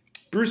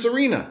Bruce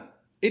Arena.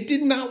 It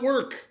did not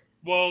work.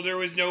 Well, there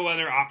was no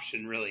other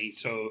option really.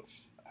 So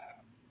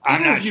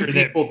I'm not sure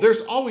that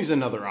there's always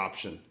another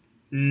option.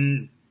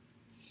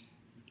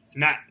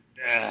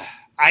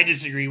 I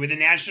disagree with a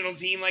national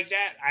team like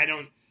that. I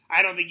don't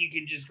think you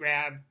can just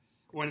grab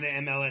one of the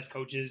MLS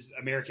coaches,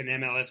 American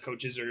MLS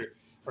coaches,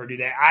 or do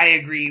that. I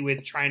agree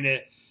with trying to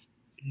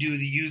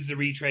use the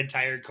retread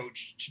tire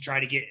coach to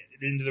try to get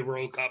into the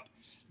World Cup,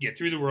 get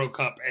through the World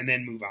Cup, and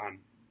then move on.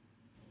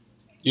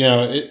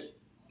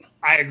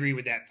 I agree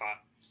with that thought.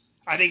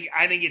 I think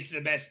it's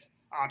the best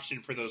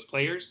option for those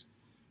players.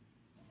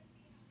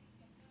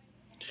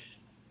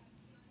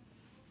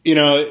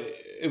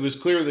 It was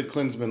clear that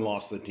Klinsmann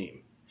lost the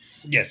team.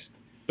 Yes,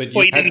 but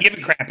he didn't give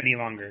a crap any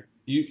longer.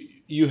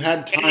 You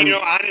had time. And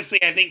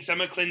honestly, I think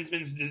some of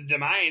Klinsmann's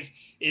demise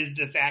is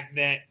the fact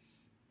that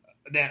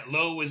that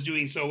Lowe was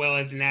doing so well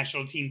as the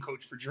national team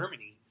coach for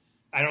Germany.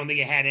 I don't think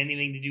it had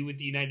anything to do with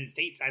the United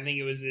States. I think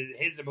it was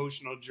his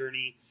emotional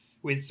journey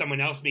with someone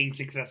else being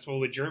successful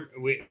with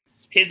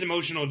his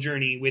emotional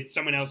journey with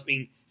someone else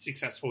being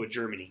successful with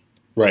Germany.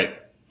 Right.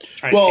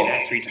 Try to say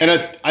that 3 times.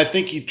 And I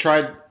think he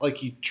tried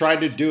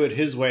to do it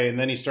his way, and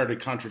then he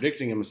started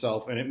contradicting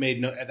himself, and it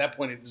made at that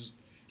point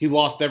he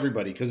lost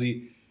everybody because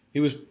he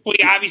was. Well,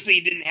 he obviously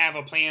didn't have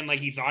a plan like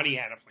he thought he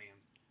had a plan.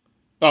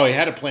 Oh, he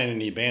had a plan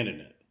and he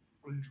abandoned it.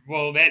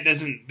 Well, that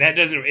doesn't.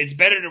 It's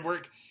better to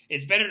work.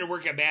 It's better to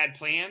work a bad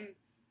plan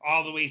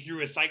all the way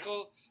through a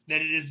cycle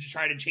than it is to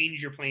try to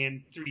change your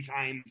plan 3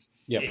 times.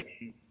 Yep.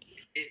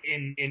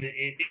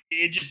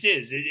 It just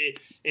is.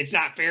 It's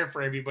not fair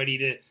for everybody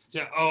to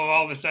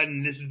all of a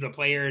sudden this is the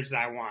players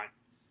I want.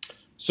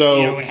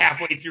 So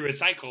halfway through a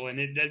cycle, and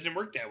it doesn't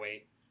work that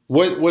way.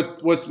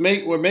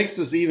 What makes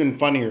this even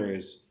funnier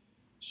is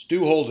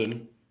Stu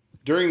Holden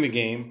during the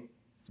game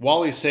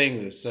while he's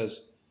saying this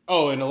says,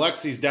 "Oh, and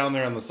Alexi's down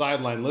there on the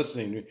sideline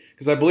listening,"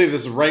 because I believe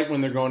this is right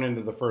when they're going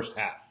into the first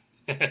half,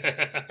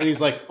 and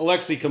he's like,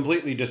 "Alexi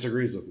completely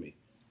disagrees with me."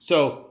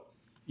 So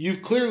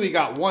you've clearly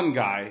got one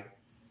guy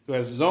who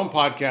has his own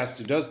podcast,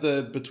 who does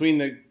the between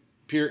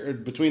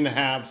the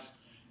halves,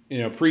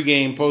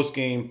 pregame,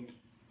 postgame,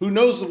 who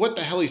knows what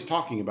the hell he's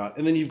talking about,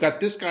 and then you've got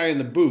this guy in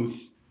the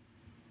booth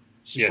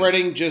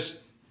spreading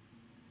just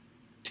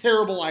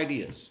terrible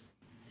ideas.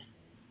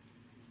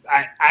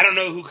 I don't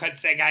know who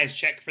cuts that guy's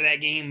check for that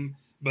game,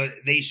 but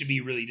they should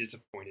be really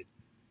disappointed.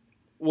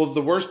 Well,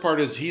 the worst part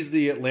is he's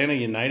the Atlanta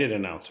United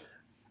announcer.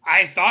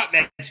 I thought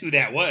that's who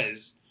that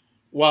was.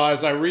 Well,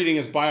 as I'm reading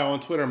his bio on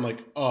Twitter, I'm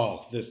like,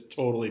 oh, this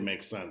totally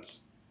makes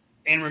sense.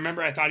 And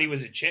remember, I thought he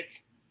was a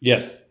chick?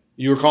 Yes.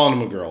 You were calling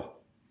him a girl.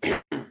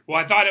 Well,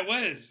 I thought it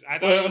was. I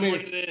thought it was one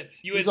of the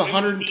U.S. He's a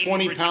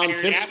 120-pound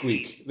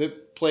pipsqueak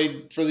that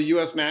played for the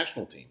U.S.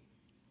 national team.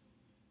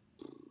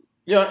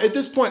 Yeah, at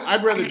this point,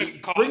 I'd rather I'm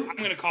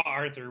going to call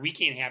Arthur. We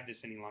can't have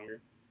this any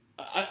longer.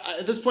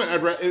 At this point,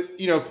 I'd rather,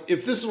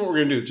 if this is what we're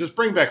going to do, just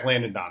bring back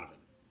Landon Donovan.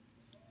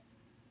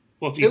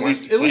 Well, if he at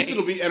wants least, to at play. least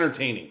it'll be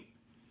entertaining.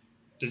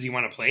 Does he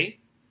want to play?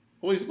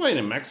 Well, he's playing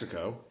in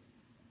Mexico.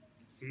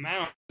 I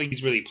don't think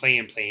he's really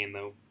playing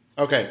though.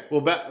 Okay,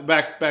 well,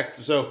 back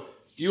to so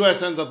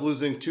U.S. ends up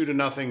losing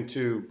 2-0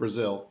 to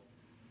Brazil.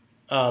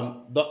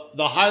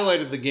 The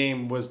highlight of the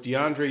game was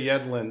DeAndre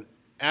Yedlin,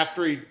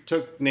 after he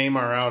took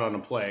Neymar out on a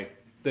play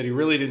that he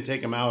really didn't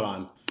take him out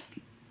on,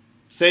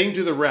 saying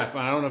to the ref,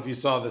 and I don't know if you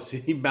saw this,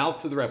 he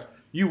mouthed to the ref,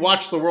 "You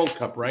watched the World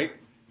Cup, right?"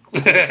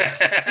 And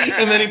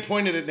then he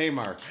pointed at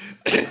Neymar.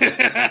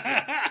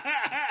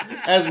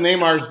 As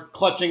Neymar's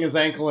clutching his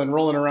ankle and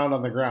rolling around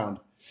on the ground.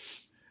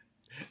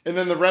 And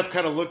then the ref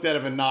kind of looked at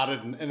him and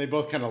nodded, and they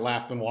both kind of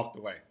laughed and walked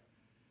away.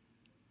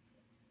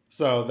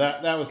 So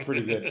that was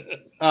pretty good.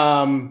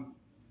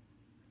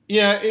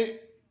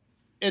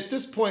 At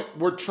this point,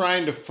 we're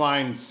trying to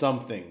find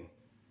something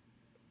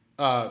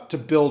to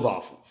build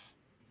off of.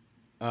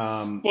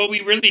 Well,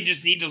 we really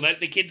just need to let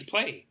the kids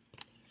play.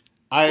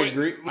 I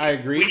agree.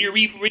 When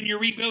you're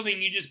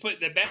rebuilding, you just put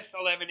the best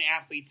 11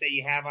 athletes that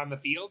you have on the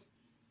field.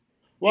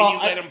 Well,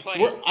 and you let them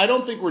play. I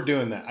don't think we're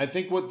doing that. I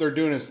think what they're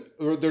doing is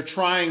they're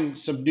trying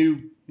some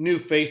new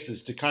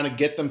faces to kind of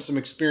get them some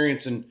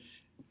experience, and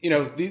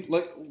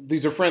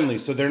these are friendly,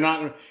 so they're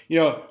not.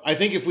 I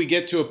think if we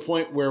get to a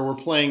point where we're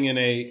playing in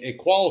a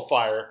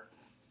qualifier,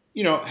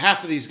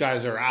 half of these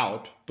guys are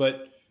out,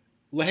 but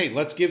hey,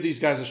 let's give these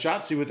guys a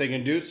shot, see what they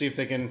can do, see if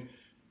they can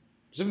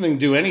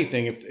do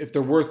anything, if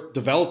they're worth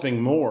developing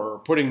more or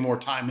putting more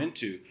time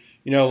into.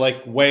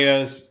 Like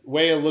Weah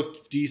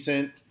looked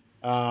decent.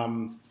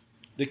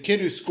 The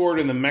kid who scored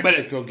in the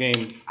Mexico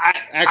game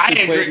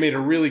made a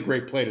really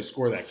great play to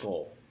score that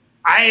goal.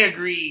 I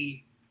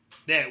agree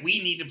that we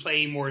need to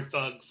play more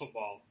thug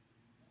football,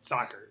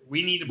 soccer.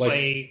 We need to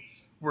play.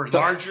 We're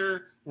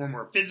larger. We're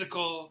more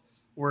physical.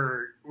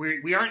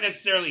 We aren't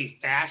necessarily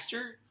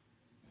faster,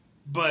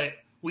 but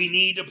we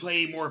need to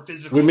play more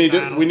physical.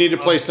 We need to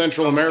play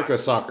Central America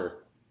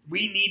soccer.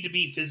 We need to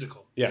be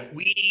physical. Yeah.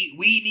 We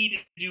need to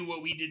do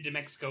what we did to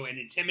Mexico and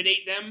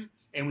intimidate them,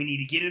 and we need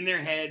to get in their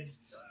heads.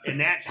 And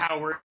that's how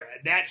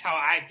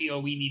I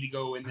feel we need to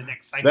go in the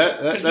next cycle,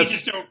 because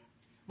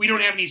we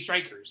don't have any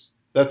strikers.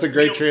 That's a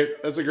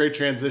great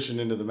transition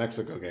into the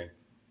Mexico game.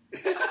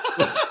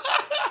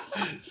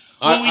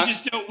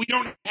 We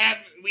don't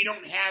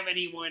have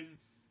anyone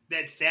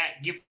that's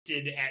that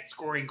gifted at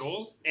scoring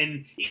goals,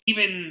 and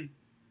even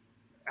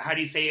how do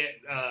you say it?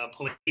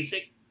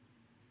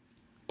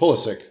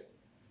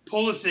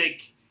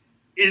 Pulisic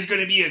is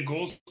going to be a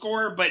goal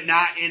scorer, but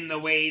not in the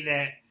way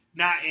that.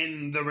 Not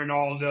in the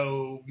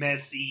Ronaldo,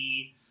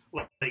 Messi,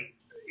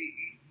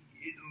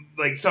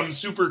 like some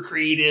super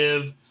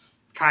creative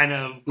kind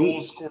of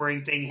goal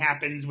scoring thing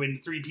happens when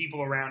 3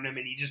 people around him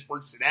and he just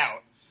works it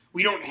out.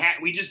 We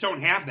just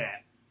don't have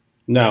that.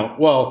 No,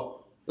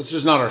 well, it's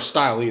just not our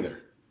style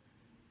either.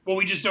 Well,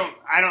 we just don't.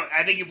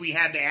 I think if we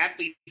had the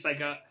athletes he's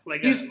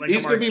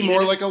going to be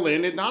more like a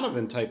Landon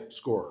Donovan type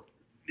scorer.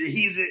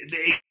 He's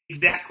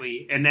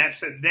exactly, and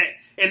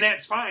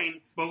that's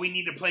fine. But we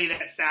need to play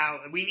that style.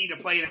 We need to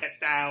play that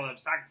style of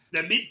soccer.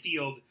 The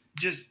midfield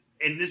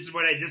and this is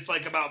what I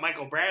dislike about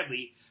Michael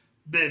Bradley.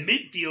 The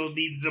midfield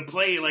needs to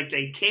play like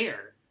they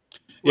care.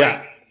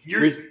 Yeah,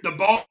 the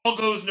ball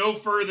goes no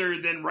further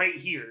than right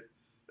here.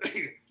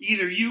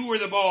 Either you or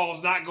the ball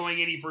is not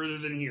going any further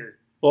than here.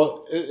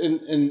 Well,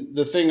 and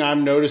the thing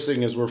I'm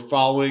noticing is we're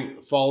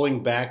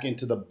falling back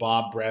into the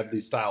Bob Bradley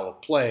style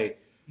of play,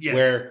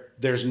 where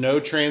there's no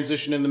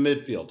transition in the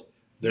midfield.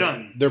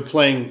 None. They're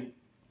playing.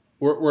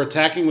 We're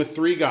attacking with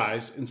 3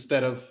 guys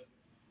instead of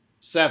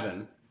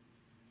 7,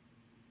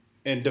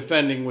 and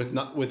defending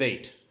with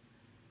 8.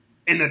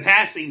 And the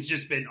passing's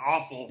just been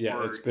awful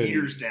for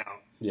years now.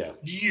 Yeah,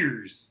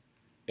 years.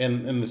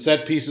 And the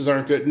set pieces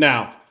aren't good.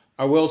 Now,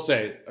 I will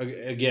say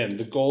again,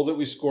 the goal that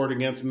we scored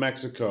against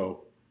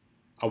Mexico,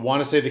 I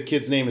want to say the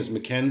kid's name is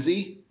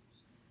Mackenzie.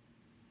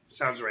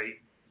 Sounds right.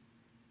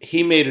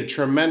 He made a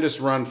tremendous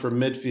run for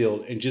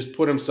midfield and just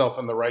put himself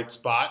in the right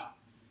spot.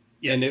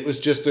 Yes. And it was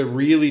just a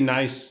really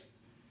nice,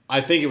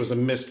 I think it was a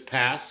missed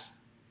pass,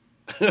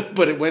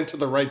 but it went to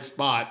the right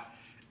spot,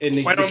 and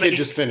the kid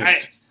just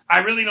finished. I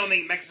really don't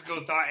think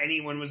Mexico thought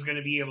anyone was going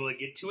to be able to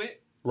get to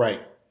it.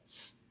 Right.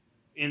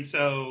 And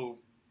so...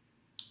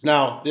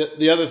 Now,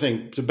 the other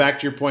thing, back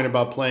to your point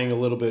about playing a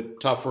little bit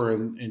tougher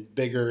and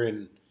bigger,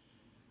 and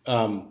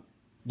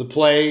the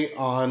play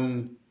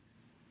on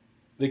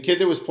the kid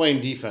that was playing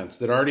defense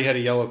that already had a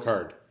yellow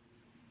card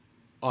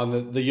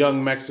on the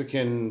young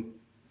Mexican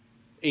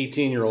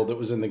 18-year-old that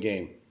was in the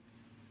game.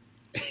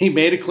 He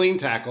made a clean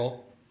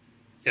tackle.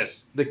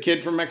 Yes. The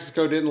kid from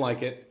Mexico didn't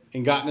like it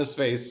and got in his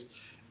face.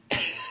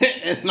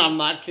 And I'm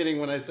not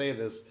kidding when I say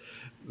this.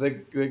 The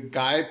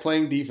guy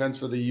playing defense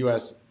for the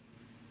U.S.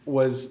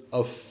 was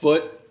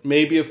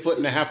maybe a foot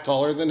and a half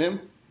taller than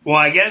him. Well,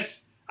 I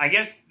guess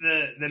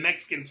the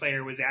Mexican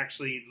player was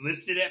actually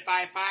listed at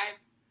 5'5".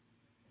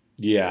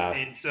 Yeah.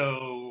 And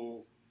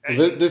so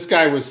this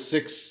guy was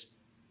 6.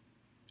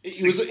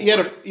 He had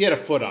a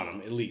foot on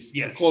him at least.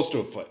 Yes. Close to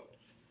a foot.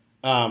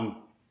 And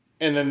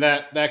then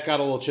that got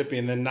a little chippy,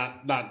 and then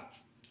not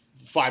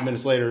 5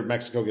 minutes later,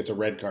 Mexico gets a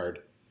red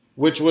card,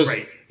 which was,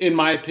 in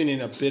my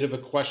opinion, a bit of a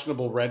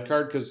questionable red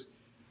card because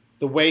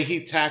the way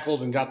he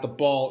tackled and got the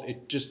ball,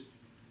 it just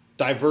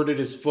diverted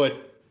his foot.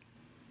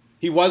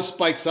 He was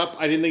spikes up.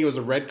 I didn't think it was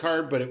a red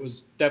card, but it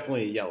was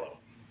definitely a yellow.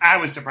 I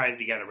was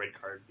surprised he got a red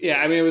card.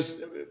 Yeah, I mean, it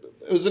was.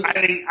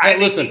 I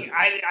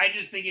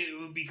just think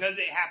it because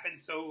it happened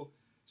so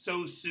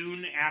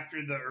soon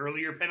after the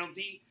earlier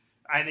penalty.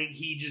 I think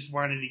he just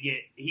wanted to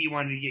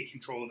get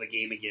control of the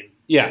game again.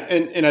 Yeah,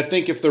 and I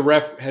think if the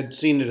ref had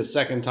seen it a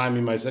second time,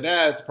 he might have said,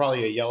 it's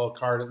probably a yellow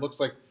card. It looks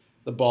like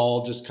the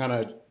ball just kind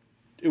of...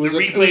 The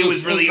replay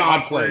was really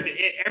awkward.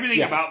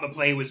 Everything about the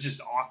play was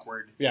just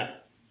awkward. Yeah.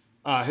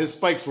 His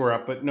spikes were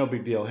up, but no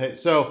big deal. Hey,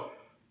 so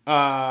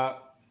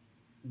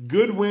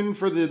good win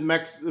for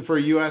for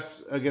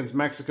U.S. against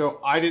Mexico.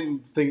 I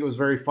didn't think it was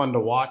very fun to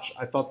watch.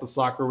 I thought the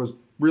soccer was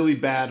really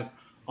bad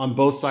on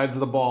both sides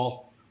of the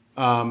ball.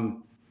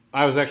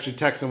 I was actually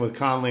texting with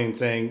Conley and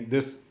saying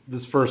this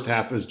first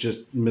half is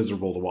just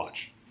miserable to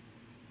watch.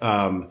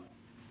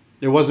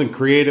 It wasn't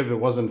creative. It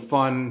wasn't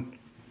fun.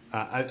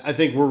 I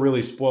think we're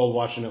really spoiled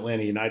watching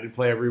Atlanta United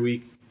play every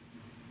week,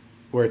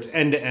 where it's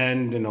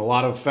end-to-end and a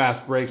lot of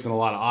fast breaks and a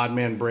lot of odd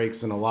man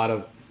breaks and a lot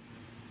of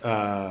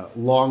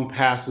long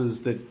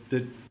passes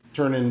that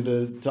turn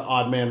into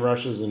odd man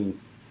rushes. And,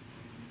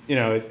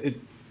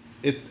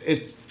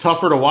 it's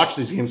tougher to watch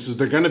these games because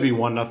they're going to be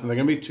 1-0. They're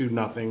going to be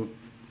 2-0.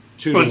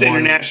 It's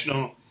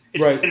international.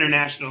 It's an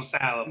international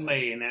style of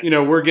play, and that's,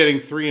 we're getting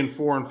 3 and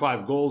 4 and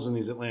 5 goals in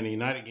these Atlanta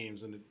United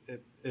games, and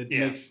it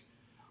makes.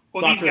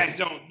 Well, these guys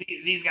don't.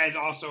 These guys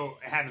also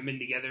haven't been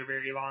together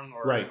very long,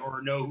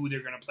 or know who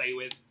they're going to play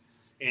with.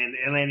 And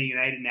Atlanta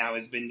United now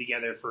has been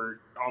together for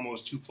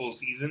almost 2 full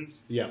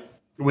seasons. Yeah,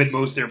 with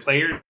most of their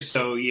players,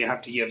 so you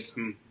have to give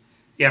them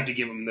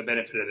the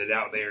benefit of the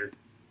doubt there.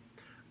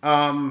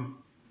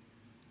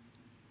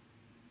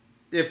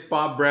 If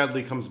Bob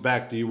Bradley comes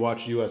back, do you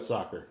watch U.S.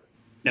 soccer?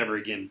 Never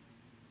again.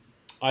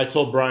 I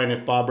told Brian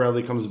if Bob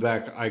Bradley comes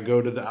back, I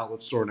go to the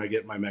outlet store and I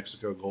get my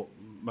Mexico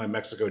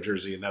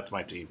jersey, and that's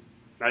my team.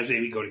 I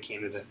say we go to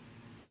Canada.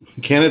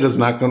 Canada's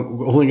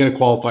only going to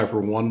qualify for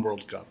 1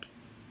 World Cup,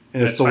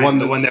 and that's it's the one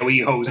that we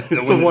host.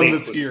 The one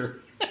that's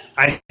here.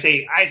 I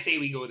say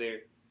we go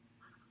there.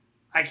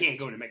 I can't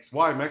go to Mexico.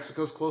 Why?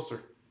 Mexico's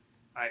closer.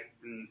 I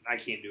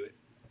can't do it.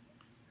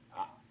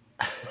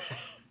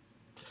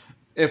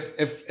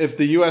 If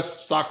the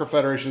U.S. Soccer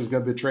Federation is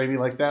going to betray me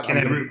like that,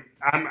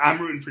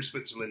 I'm rooting for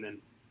Switzerland then.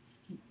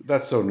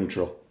 That's so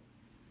neutral.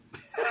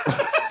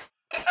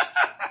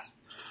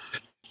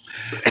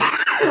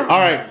 All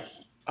right.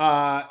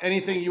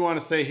 Anything you want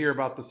to say here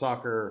about the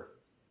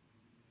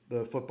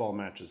football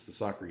matches, the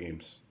soccer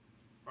games?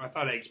 I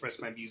thought I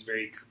expressed my views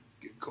very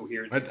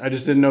coherent. I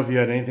just didn't know if you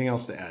had anything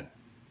else to add.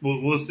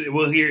 We'll see.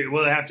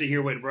 We'll have to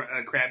hear what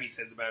Krabby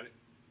says about it.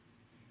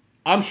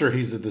 I'm sure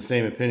he's of the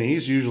same opinion.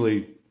 He's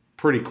usually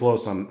pretty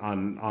close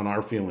on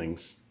our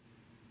feelings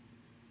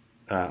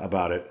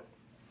about it.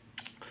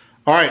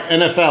 All right,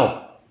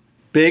 NFL.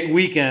 Big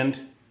weekend.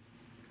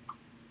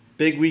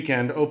 Big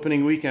weekend.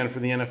 Opening weekend for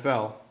the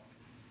NFL.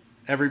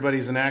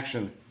 Everybody's in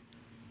action.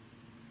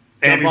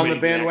 Jump on the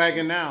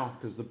bandwagon now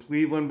because the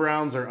Cleveland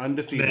Browns are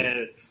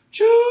undefeated.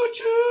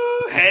 Choo-choo,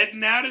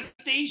 heading out of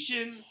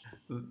station.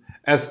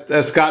 As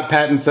Scott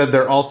Patton said,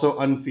 they're also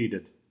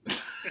undefeated.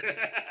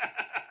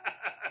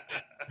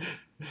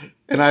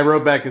 And I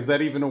wrote back, is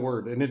that even a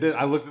word? And it is,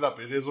 I looked it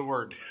up. It is a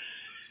word.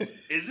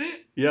 Is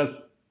it?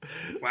 Yes.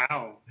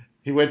 Wow.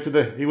 He went to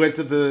the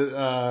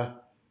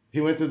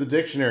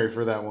dictionary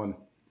for that one.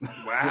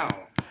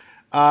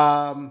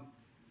 Wow.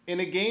 In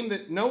a game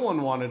that no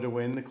one wanted to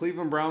win, the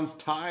Cleveland Browns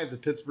tied the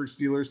Pittsburgh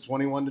Steelers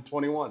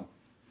 21-21.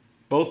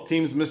 Both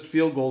teams missed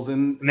field goals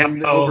in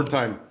the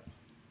overtime.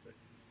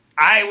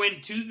 I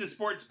went to the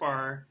sports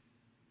bar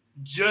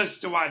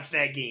just to watch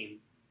that game.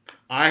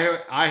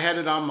 I had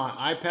it on my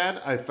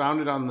iPad. I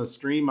found it on the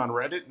stream on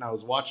Reddit, and I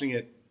was watching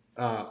it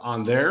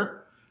on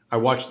there. I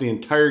watched the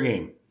entire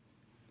game,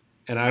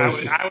 and I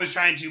was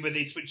trying to, but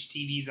they switched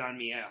TVs on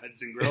me at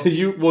Hudson Grove.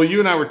 you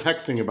and I were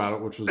texting about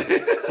it, which was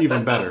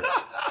even better.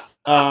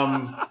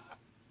 The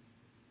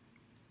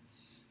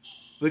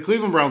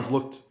Cleveland Browns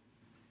looked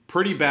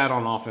pretty bad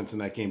on offense in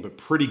that game, but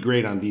pretty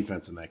great on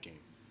defense in that game.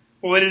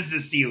 Well, it is the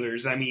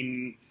Steelers. I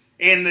mean,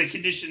 and the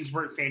conditions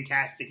weren't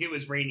fantastic. It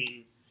was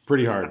raining.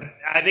 Pretty hard.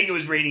 I think it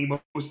was raining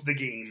most of the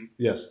game.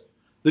 Yes.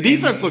 The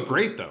defense looked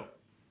great, though.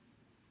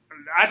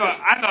 I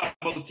thought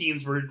both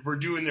teams were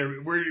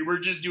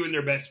just doing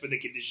their best for the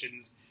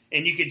conditions,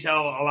 and you could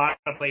tell a lot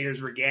of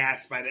players were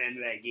gassed by the end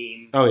of that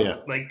game. Oh yeah,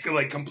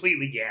 like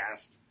completely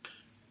gassed.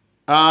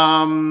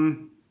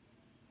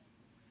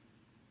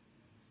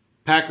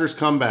 Packers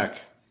comeback.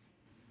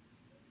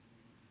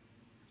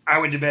 I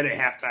went to bed at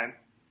halftime.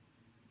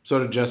 So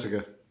did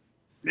Jessica.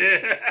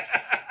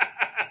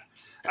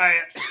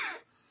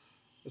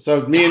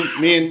 So me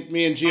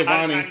and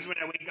Giovanni.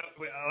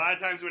 A lot of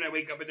times when I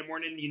wake up in the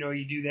morning,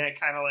 you do that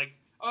kind of like,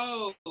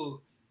 oh,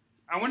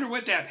 I wonder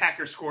what that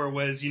Packer score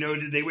was.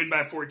 Did they win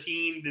by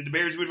 14? Did the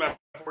Bears win by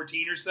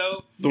 14 or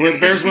so? The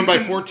Bears win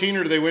by 14,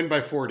 or did they win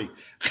by 40?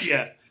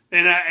 Yeah,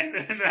 and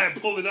I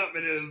pulled it up,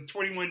 and it was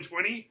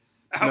 21-20.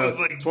 I was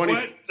like, 20,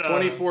 what?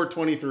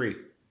 24-23.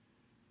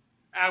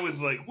 I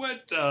was like,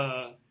 what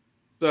the?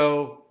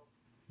 So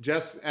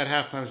Jess at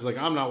halftime, she's like,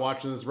 I'm not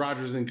watching this.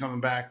 Rodgers isn't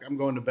coming back. I'm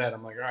going to bed.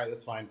 I'm like, all right,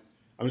 that's fine.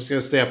 I'm just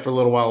going to stay up for a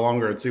little while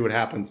longer and see what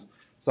happens.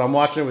 So I'm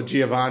watching it with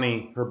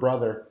Giovanni, her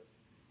brother,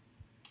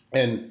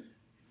 and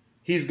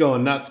he's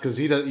going nuts because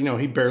he does,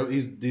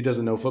 he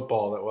doesn't know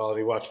football that well, and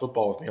he watched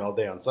football with me all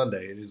day on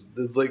Sunday. And he's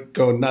like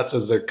going nuts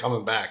as they're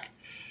coming back.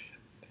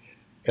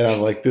 And I'm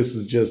like, this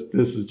is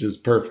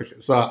just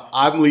perfect. So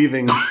I'm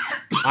leaving.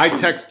 I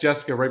text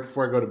Jessica right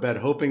before I go to bed,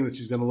 hoping that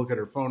she's going to look at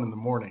her phone in the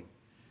morning,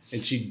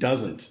 and she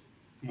doesn't.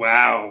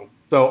 Wow.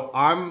 So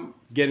I'm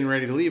getting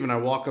ready to leave, and I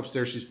walk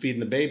upstairs. She's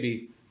feeding the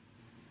baby,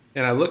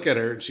 and I look at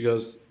her, and she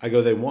goes,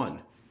 they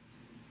won.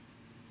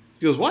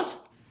 She goes, what?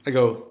 I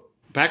go,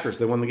 Packers,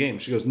 they won the game.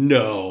 She goes,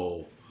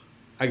 no.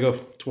 I go,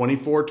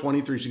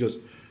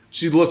 24-23.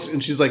 She looks,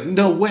 and she's like,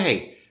 no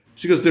way.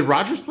 She goes, did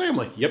Rodgers play? I'm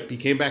like, yep, he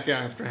came back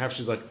after half.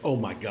 She's like, oh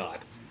my God.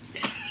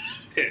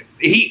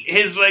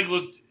 His leg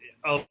looked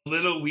a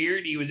little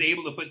weird. He was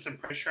able to put some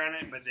pressure on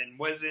it, but then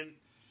wasn't.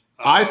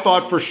 I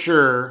thought for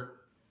sure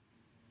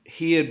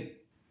he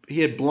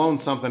had blown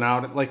something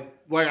out. Like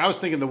I was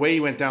thinking the way he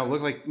went down, it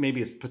looked like maybe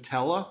his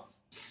patella.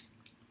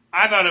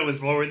 I thought it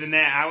was lower than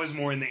that. I was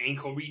more in the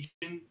ankle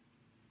region.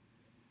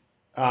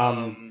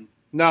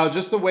 No,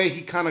 just the way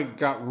he kind of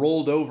got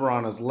rolled over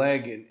on his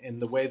leg and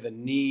the way the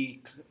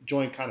knee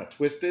joint kind of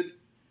twisted.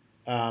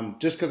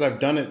 Just because I've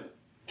done it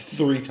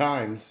 3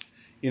 times,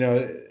 none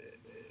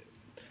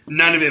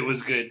of it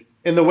was good.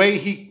 And the way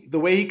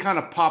he kind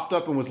of popped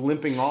up and was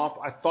limping off,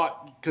 I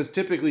thought, because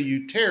typically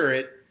you tear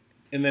it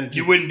and then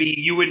you wouldn't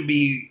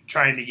be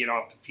trying to get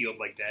off the field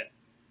like that.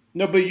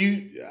 No, but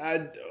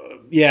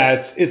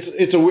it's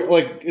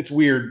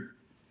weird.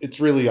 It's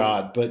really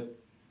odd, but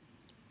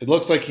it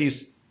looks like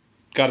he's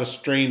got a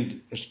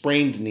sprained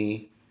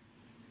knee.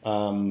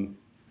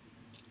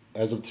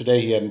 As of today,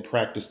 he hadn't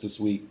practiced this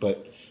week,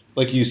 but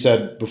like you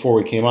said before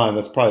we came on,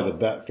 that's probably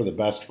the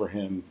best for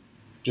him,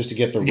 just to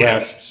get the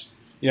rest.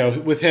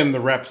 With him, the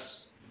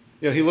reps.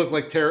 He looked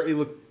like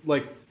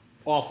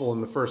awful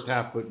in the first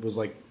half, but was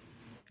like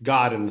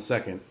God in the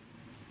second.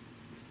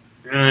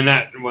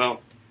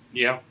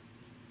 Yeah.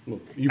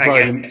 Look,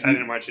 I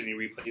didn't watch any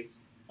replays.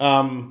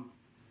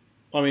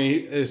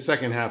 His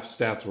second half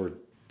stats were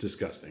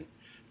disgusting.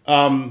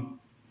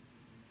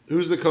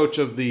 Who's the coach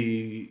of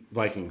the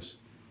Vikings?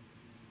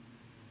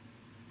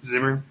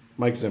 Zimmer.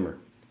 Mike Zimmer.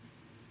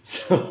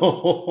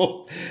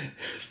 So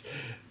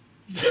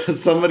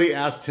somebody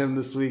asked him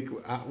this week,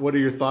 what are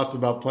your thoughts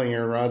about playing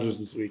Aaron Rodgers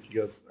this week? He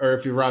goes, or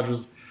if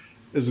Rodgers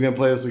is going to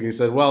play this week, he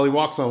said, well, he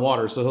walks on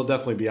water, so he'll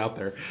definitely be out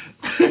there.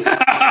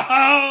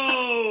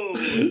 Oh!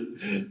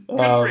 Good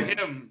for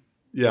him.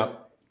 Yeah.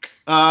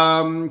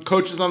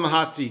 Coaches on the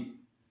hot seat.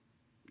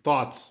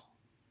 Thoughts?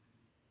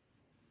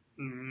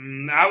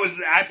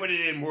 I put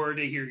it in more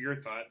to hear your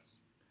thoughts.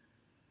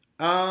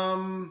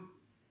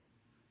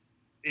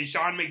 Is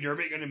Sean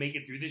McDermott going to make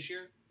it through this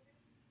year?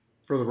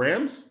 For the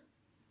Rams?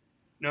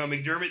 No,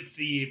 McDermott's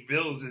the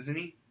Bills, isn't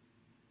he?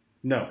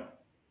 No.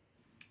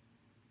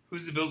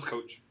 Who's the Bills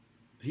coach?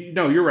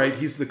 No, you're right.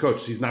 He's the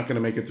coach. He's not going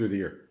to make it through the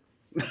year.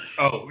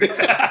 Oh.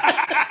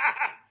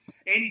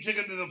 And he took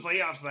him to the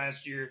playoffs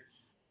last year.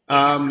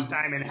 The first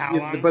time in how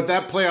long? But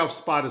that playoff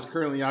spot is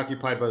currently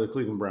occupied by the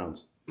Cleveland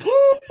Browns.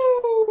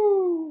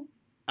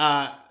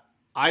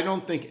 I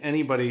don't think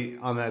anybody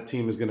on that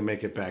team is going to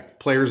make it back,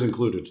 players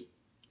included.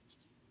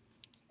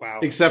 Wow.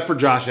 Except for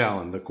Josh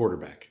Allen, the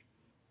quarterback.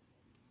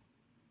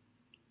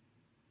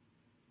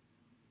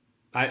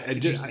 I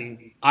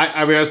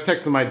was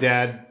texting my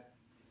dad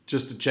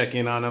just to check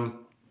in on him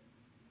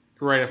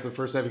right after the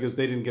first half because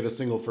they didn't get a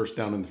single first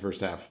down in the first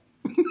half.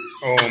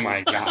 Oh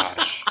my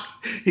gosh.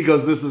 He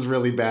goes, "This is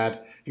really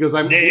bad." He goes,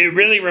 It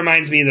really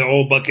reminds me of the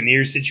old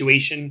Buccaneers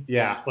situation.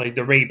 Yeah. Like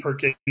the Ray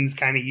Perkins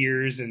kind of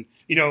years. And,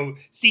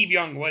 Steve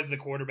Young was the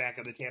quarterback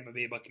of the Tampa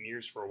Bay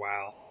Buccaneers for a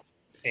while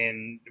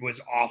and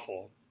was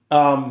awful.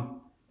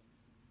 Do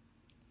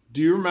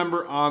you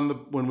remember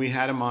when we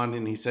had him on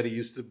and he said he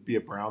used to be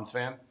a Browns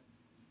fan?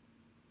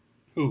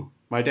 Who?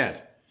 My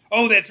dad.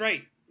 Oh, that's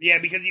right. Yeah,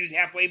 because he was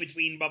halfway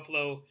between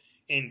Buffalo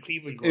and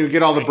Cleveland. And we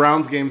get all the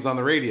Browns games on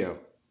the radio.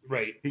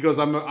 Right. He goes,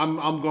 I'm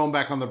going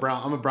back on the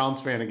Browns. I'm a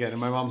Browns fan again.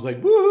 And my mom's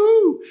like,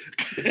 woohoo!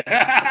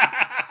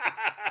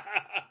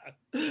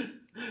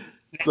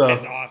 So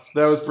that's awesome.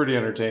 That was pretty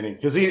entertaining.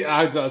 Because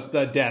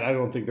Dad, I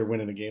don't think they're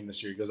winning a game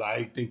this year. He goes,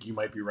 I think you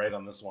might be right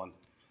on this one.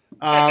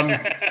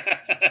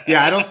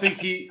 Yeah, I don't think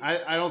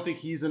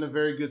he's in a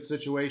very good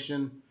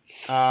situation.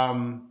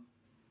 I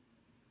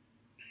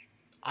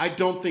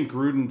don't think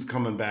Gruden's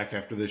coming back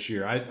after this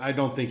year. I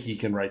don't think he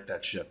can right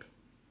that ship.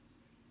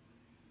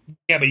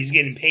 Yeah, but he's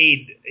getting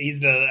paid. He's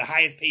the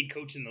highest paid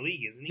coach in the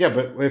league, isn't he? Yeah,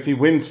 but if he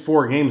wins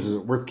 4 games, is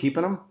it worth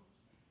keeping him?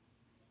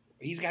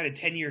 He's got a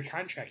 10-year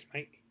contract,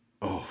 Mike.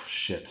 Oh,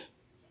 shit.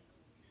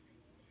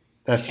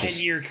 That's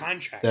 10-year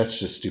contract. That's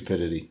just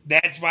stupidity.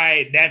 That's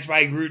why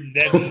Gruden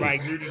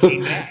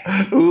came back.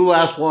 Who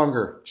lasts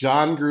longer,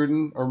 John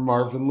Gruden or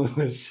Marvin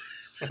Lewis?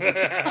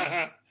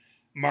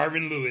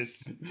 Marvin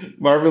Lewis.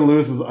 Marvin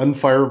Lewis is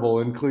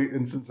unfireable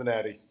in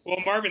Cincinnati.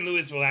 Well, Marvin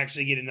Lewis will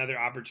actually get another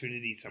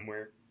opportunity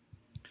somewhere.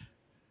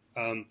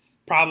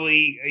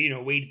 Probably,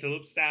 Wade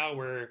Phillips style,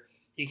 where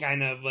he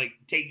kind of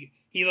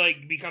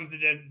becomes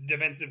the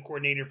defensive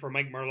coordinator for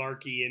Mike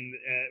Mularkey in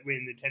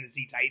the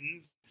Tennessee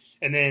Titans,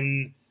 and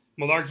then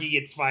Mularkey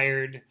gets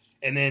fired,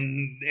 and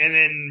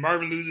then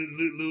Marvin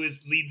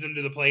Lewis leads them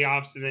to the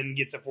playoffs, and then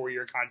gets a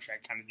 4-year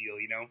contract kind of deal.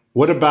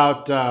 What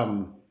about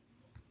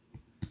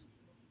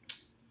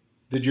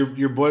did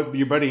your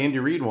buddy Andy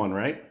Reid won,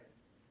 right?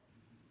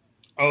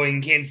 Oh,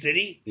 in Kansas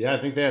City? Yeah, I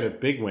think they had a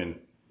big win.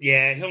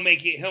 Yeah, he'll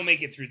make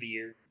it through the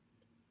year.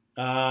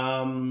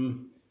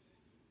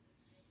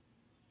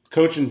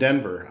 Coach in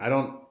Denver.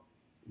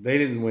 They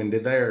didn't win,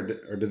 did they? Or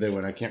did they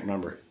win? I can't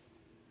remember.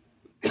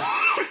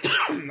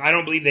 I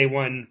don't believe they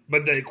won,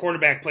 but the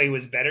quarterback play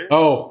was better.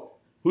 Oh,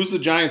 who's the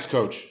Giants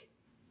coach?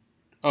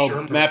 Oh,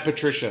 Shermer. Matt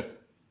Patricia.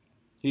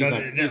 He's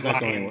not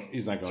going.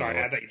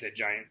 Sorry, I thought you said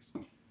Giants.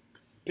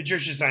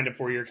 Patricia signed a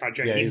 4-year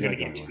contract. Yeah, he's going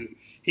to get 2.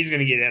 He's going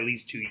to get at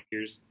least 2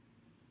 years.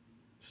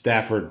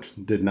 Stafford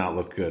did not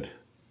look good.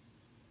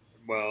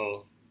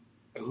 Well,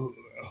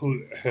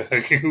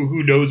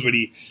 who knows what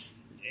he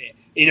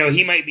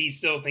might be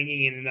still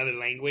thinking in another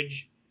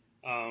language,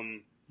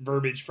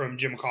 verbiage from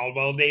Jim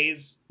Caldwell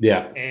days.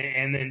 Yeah,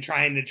 and then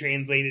trying to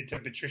translate it to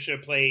Patricia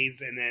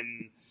plays, and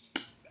then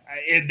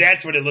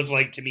that's what it looked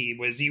like to me.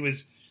 Was he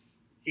was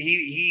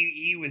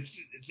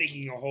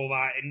thinking a whole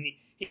lot, and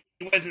he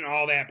wasn't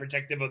all that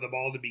protective of the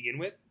ball to begin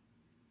with.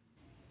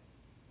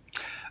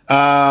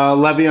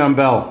 Le'Veon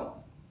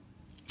Bell.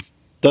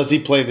 Does he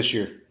play this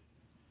year?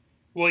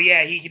 Well,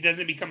 yeah, he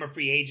doesn't become a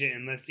free agent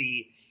unless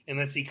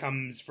he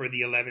comes for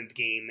the 11th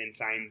game and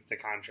signs the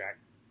contract.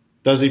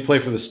 Does he play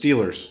for the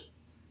Steelers?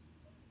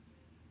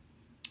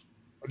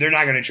 They're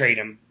not going to trade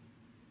him.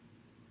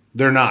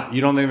 They're not. You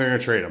don't think they're going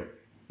to trade him?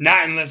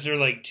 Not unless they're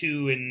like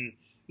 2-9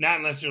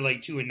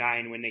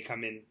 when they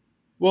come in.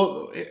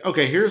 Well,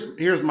 okay.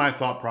 Here's my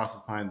thought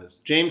process behind this.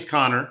 James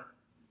Conner,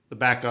 the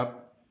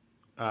backup,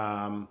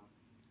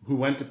 who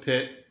went to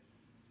Pitt.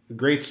 A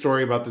great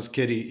story about this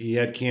kid. He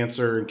had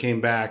cancer and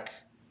came back.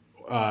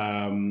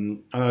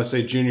 I'm going to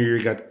say junior year,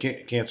 he got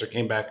cancer,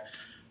 came back,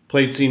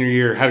 played senior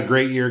year, had a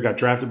great year, got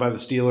drafted by the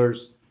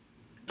Steelers,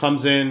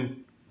 comes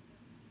in,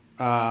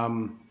 had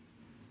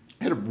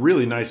a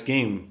really nice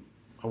game.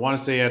 I want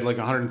to say he had like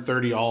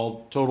 130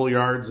 all total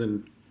yards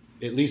and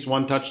at least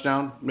 1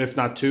 touchdown, if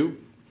not 2.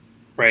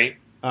 Right.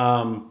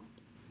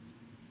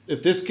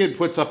 If this kid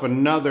puts up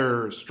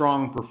another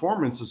strong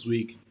performance this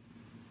week,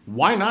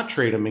 why not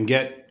trade him and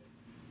get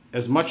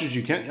as much as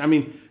you can? I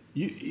mean,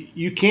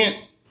 you can't.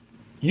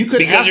 You could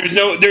because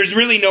there's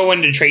really no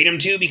one to trade him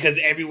to because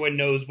everyone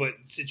knows what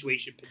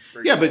situation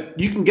Pittsburgh. Yeah, but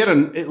you can get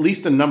at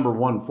least a number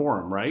 1 for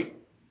him, right?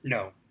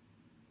 No.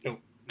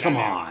 Come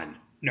on.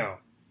 No.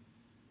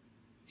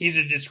 He's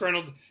a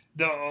disgruntled.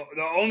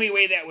 the only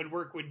way that would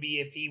work would be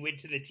if he went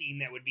to the team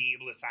that would be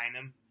able to sign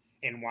him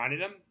and wanted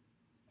him.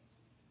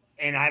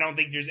 And I don't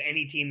think there's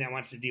any team that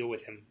wants to deal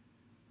with him.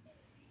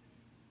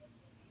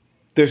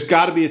 There's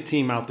got to be a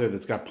team out there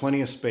that's got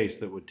plenty of space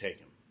that would take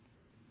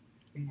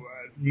him.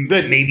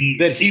 Maybe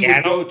that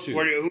Seattle? he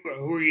would go to.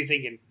 Who are you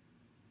thinking?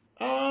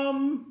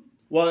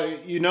 Well,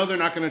 they're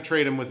not going to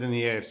trade him within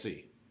the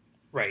AFC.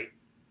 Right.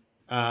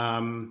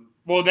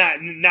 Well,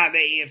 not the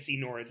AFC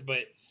North,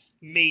 but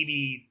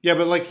maybe. Yeah,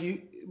 but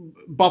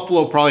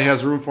Buffalo probably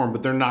has room for him,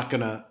 but they're not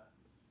going to.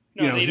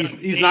 No,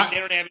 he's not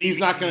going to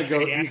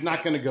go. He's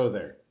not going to go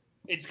there.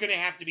 It's going to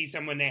have to be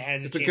someone that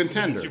has a It's a chance to win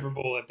contender. the Super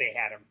Bowl if they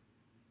had him.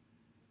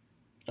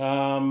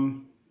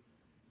 I'm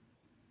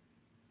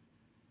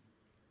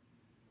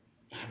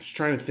just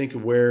trying to think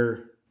of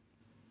where.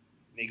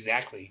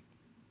 Exactly.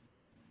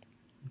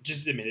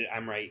 Just a minute,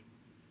 I'm right.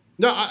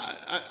 No,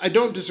 I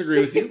don't disagree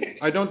with you.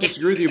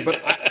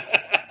 But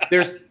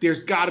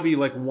there's got to be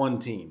one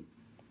team.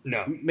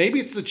 No, maybe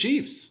it's the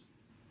Chiefs.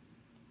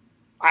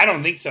 I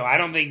don't think so. I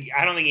don't think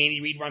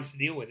Andy Reid wants to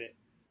deal with it,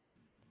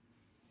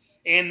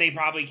 and they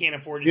probably can't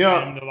afford to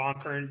sign him the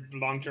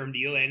long term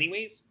deal,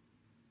 anyways.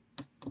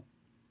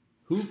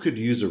 Who could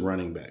use a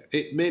running back?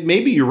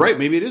 Maybe you're right.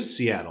 Maybe it is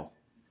Seattle.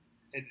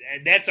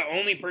 That's the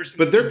only person.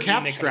 But they're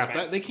cap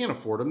strapped. They can't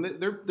afford them.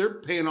 They're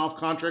paying off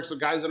contracts of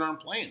guys that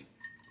aren't playing.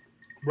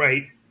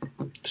 Right.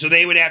 So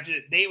they would have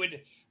to.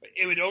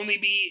 It would only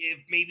be if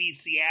maybe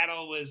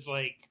Seattle was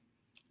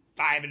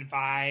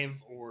 5-5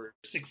 or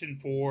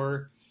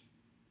 6-4.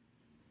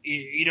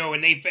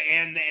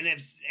 And the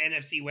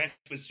NFC West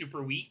was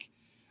super weak.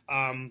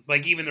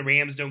 Even the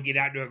Rams don't get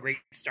out to a great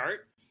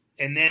start,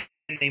 and then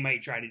they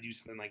might try to do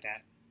something like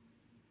that.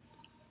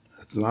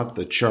 It's not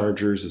the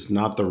Chargers. It's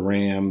not the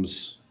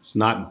Rams. It's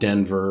not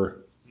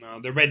Denver. No,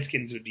 the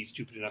Redskins would be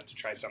stupid enough to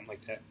try something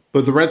like that.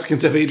 But the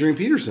Redskins have Adrian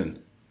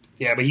Peterson.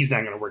 Yeah, but he's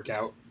not going to work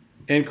out.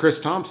 And Chris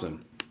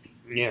Thompson.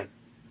 Yeah.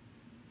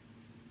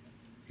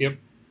 Yep.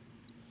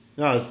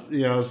 No,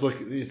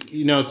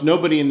 it's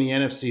nobody in the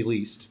NFC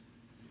least.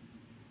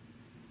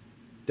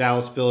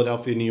 Dallas,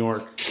 Philadelphia, New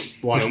York,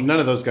 Washington. None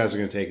of those guys are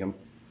going to take him.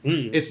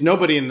 It's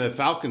nobody in the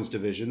Falcons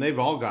division. They've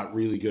all got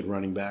really good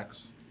running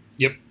backs.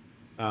 Yep.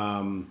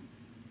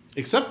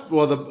 Except,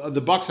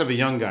 the Bucs have a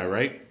young guy,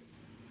 right?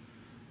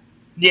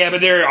 Yeah,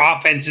 but their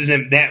offense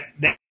isn't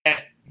that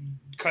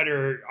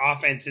cutter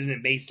offense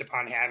isn't based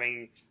upon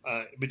having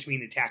between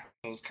the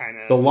tackles kind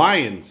of. The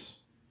Lions.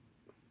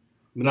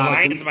 The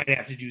Lions might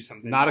have to do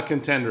something. Not a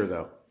contender,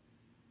 though.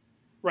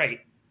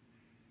 Right.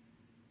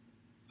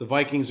 The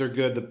Vikings are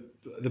good.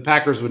 The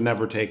Packers would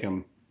never take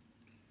him.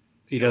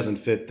 He doesn't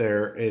fit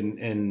there,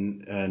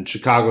 and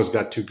Chicago's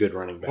got two good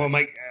running backs. Well,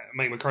 Mike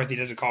McCarthy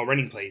doesn't call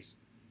running plays.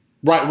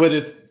 Right,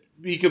 but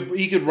he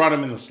could run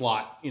him in the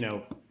slot.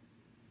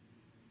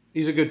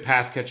 He's a good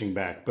pass catching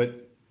back,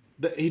 but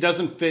he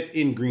doesn't fit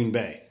in Green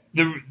Bay.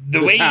 The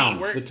way town,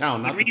 he works, the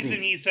town, not the the reason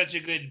team. he's such a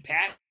good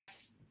pass,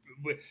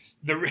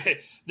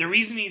 the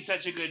reason he's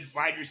such a good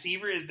wide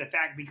receiver is the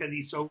fact because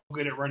he's so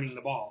good at running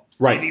the ball.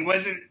 Right. If he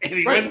wasn't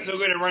so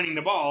good at running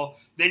the ball,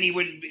 then he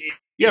wouldn't.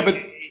 Yeah, but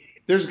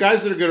there's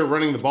guys that are good at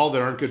running the ball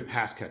that aren't good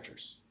pass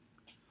catchers.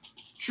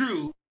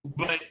 True,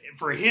 but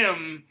for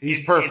him,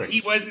 he's perfect. If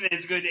he wasn't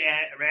as good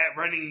at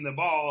running the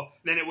ball,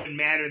 then it wouldn't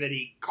matter that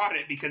he caught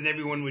it because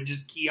everyone would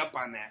just key up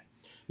on that.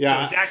 Yeah.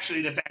 So it's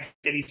actually the fact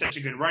that he's such a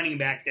good running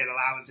back that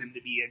allows him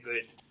to be a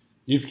good.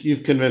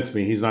 You've convinced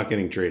me. He's not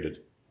getting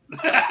traded.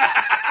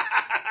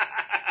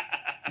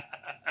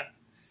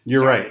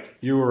 You're right.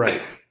 You were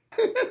right.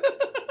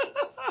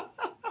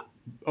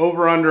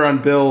 Over under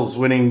on Bills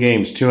winning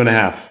games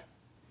 2.5.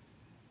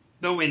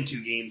 They'll win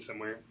 2 games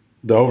somewhere.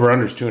 The over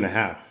under is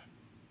 2.5.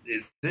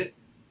 Is it?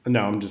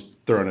 No, I'm just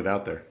throwing it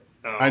out there.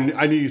 Oh.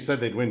 I knew you said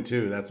they'd win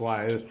 2. That's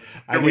why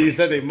I knew you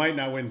said they might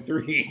not win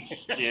 3.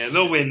 Yeah,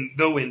 they'll win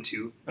 2.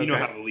 You know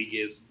Okay. how the league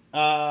is.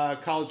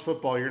 College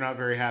football. You're not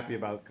very happy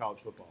about college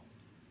football.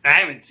 I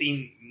haven't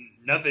seen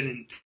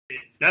nothing.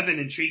 Nothing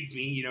intrigues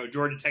me.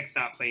 Georgia Tech's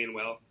not playing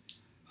well.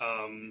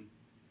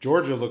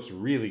 Georgia looks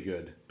really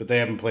good, but they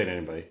haven't played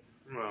anybody.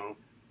 Well,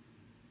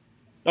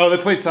 Oh, they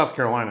played South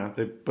Carolina,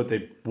 but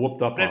they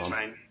whooped up on them. that's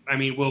fine. I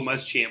mean, Will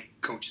Muschamp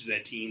coaches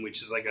that team,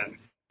 which is like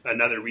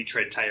another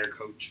retread tire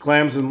coach.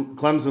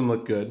 Clemson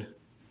looked good.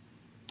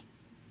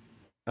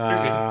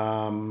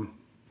 But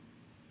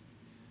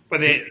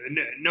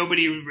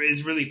nobody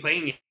is really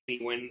playing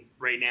anyone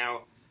right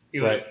now.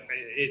 Right.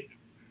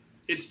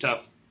 It's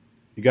tough.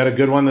 You got a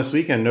good one this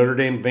weekend, Notre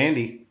Dame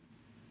Vandy.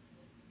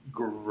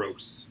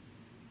 Gross.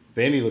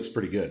 Vandy looks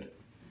pretty good.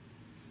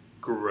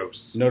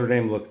 Gross. Notre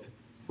Dame looked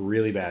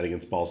really bad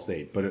against Ball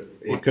State, but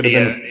it could have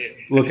been a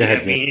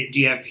look-ahead game. Do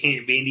you have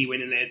Vandy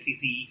winning the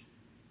SEC East?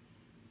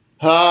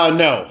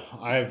 No.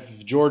 I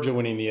have Georgia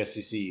winning the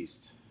SEC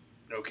East.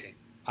 Okay.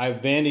 I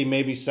have Vandy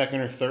maybe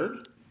second or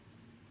third.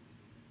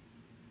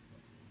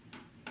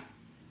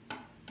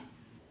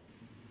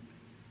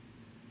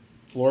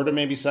 Florida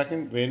maybe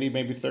second. Vandy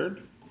maybe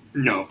third.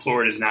 No,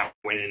 Florida's not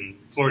winning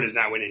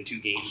 2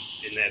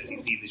 games in the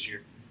SEC this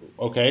year.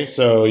 Okay,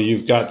 so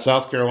you've got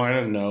South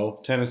Carolina, no.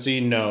 Tennessee,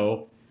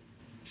 no.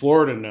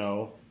 Florida,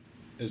 no.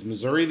 Is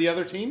Missouri the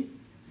other team?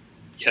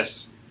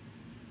 Yes.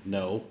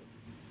 No.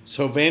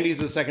 So Vandy's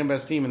the second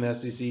best team in the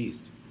SEC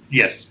East.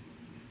 Yes.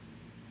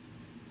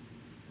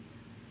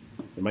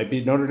 It might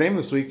beat Notre Dame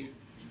this week.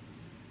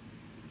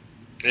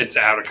 It's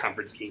an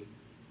out-of-conference game.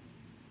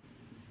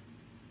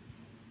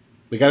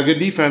 They got a good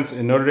defense,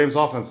 and Notre Dame's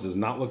offense does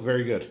not look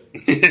very good.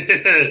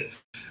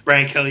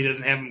 Brian Kelly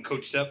doesn't have him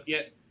coached up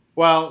yet?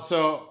 Well,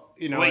 so,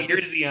 What year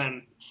is he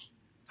on?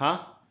 Huh?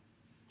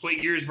 What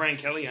year is Brian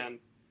Kelly on?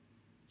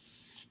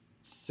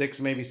 6,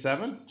 maybe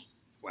 7?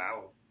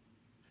 Wow.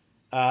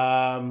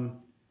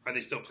 Um, Are they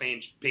still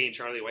paying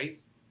Charlie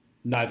Weiss?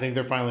 No, I think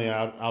they're finally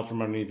out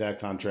from underneath that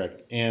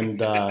contract.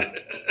 And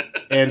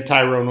and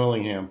Tyrone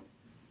Willingham.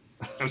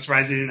 I'm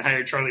surprised they didn't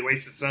hire Charlie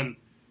Weiss's son.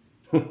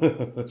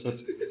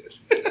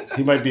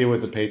 He might be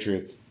with the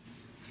Patriots.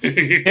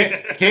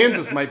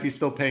 Kansas might be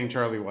still paying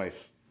Charlie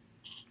Weiss.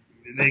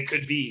 They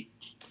could be.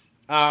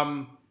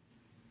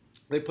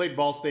 They played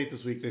Ball State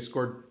this week. They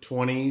scored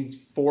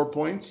 24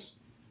 points.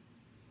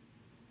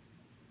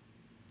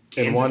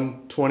 Kansas?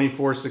 And won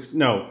 24-6.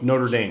 No,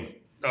 Notre Dame.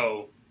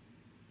 Oh.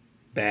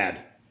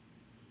 Bad.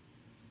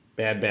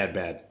 It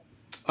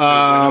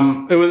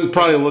was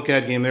probably a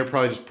look-ahead game. They were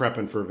probably just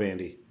prepping for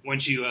Vandy.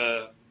 Once you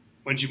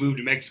move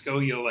to Mexico,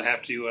 you'll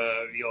have to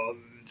you'll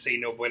say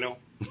no bueno.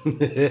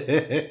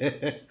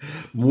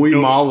 Muy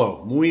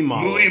malo. Muy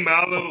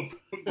malo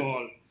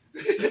football.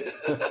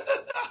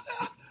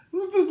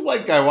 Who's this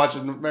white guy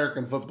watching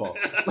American football?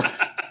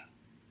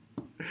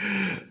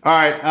 All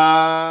right.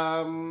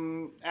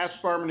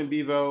 Ask Barman and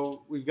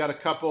Bevo. We've got a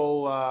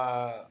couple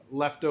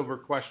leftover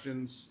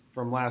questions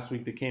from last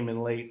week that came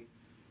in late.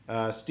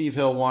 Steve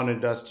Hill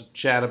wanted us to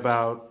chat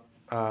about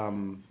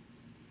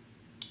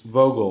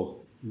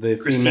Vogel, the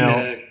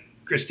Christina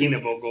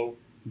Vogel,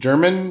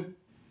 German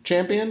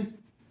champion,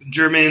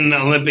 German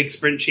Olympic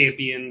sprint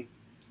champion.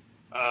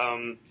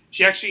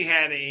 She actually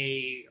had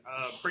a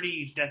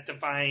pretty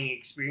death-defying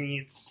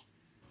experience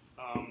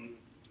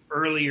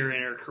earlier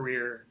in her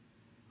career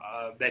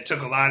that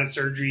took a lot of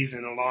surgeries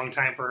and a long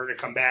time for her to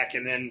come back.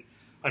 And then,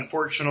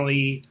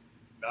 unfortunately,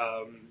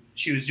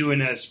 she was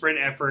doing a sprint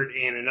effort,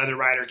 and another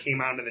rider came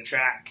onto the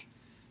track,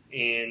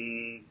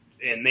 and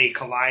they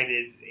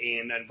collided.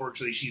 And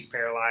unfortunately, she's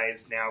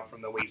paralyzed now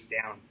from the waist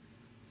down.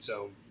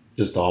 So,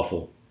 just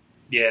awful.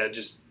 Yeah,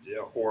 just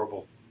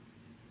horrible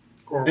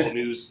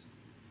news.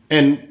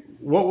 And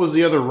what was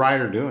the other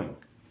rider doing?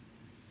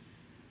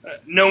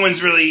 No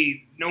one's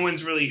really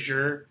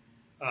sure.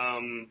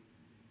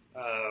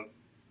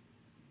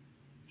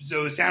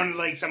 So it sounded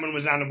like someone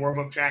was on the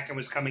warm-up track and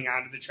was coming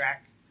onto the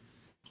track,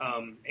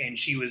 and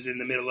she was in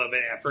the middle of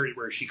an effort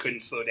where she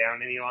couldn't slow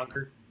down any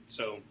longer.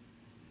 So,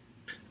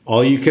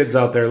 all you kids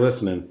out there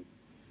listening,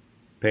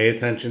 pay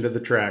attention to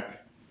the track.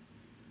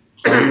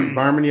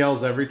 Barman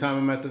yells every time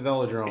I'm at the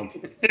velodrome.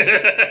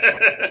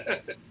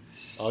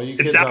 All you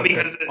kids out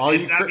there,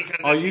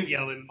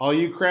 all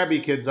you crabby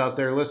kids out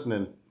there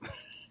listening,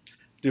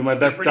 do my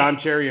best Don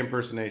Cherry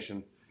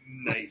impersonation.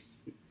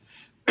 Nice.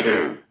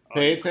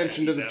 Pay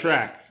attention to the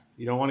track.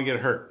 You don't want to get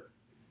hurt.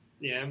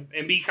 Yeah,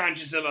 and be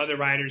conscious of other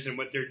riders and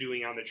what they're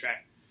doing on the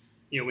track.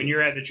 When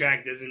you're at the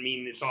track doesn't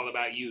mean it's all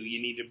about you.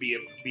 You need to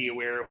be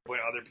aware of what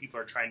other people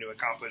are trying to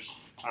accomplish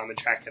on the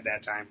track at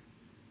that time.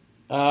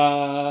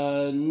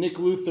 Nick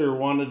Luther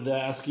wanted to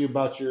ask you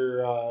about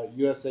your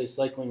USA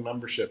Cycling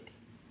membership.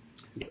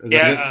 Did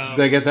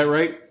I get that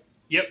right?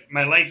 Yep,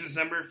 my license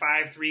number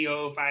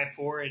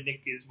 53054, and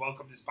Nick is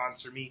welcome to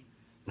sponsor me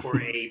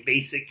for a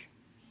basic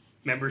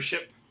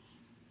membership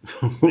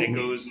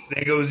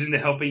that goes into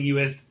helping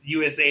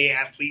USA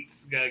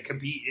athletes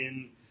compete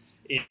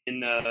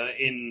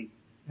in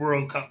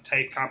World Cup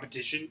type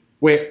competition.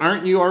 Wait,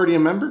 aren't you already a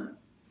member?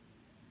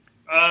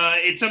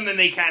 It's something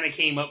they kind of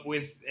came up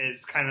with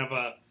as kind of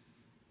a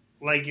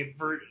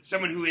for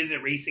someone who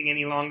isn't racing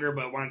any longer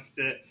but wants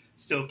to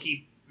still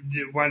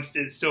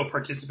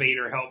participate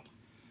or help.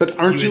 But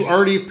aren't you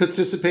already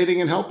participating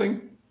and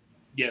helping?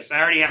 Yes,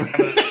 I already have an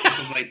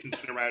official's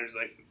license and a rider's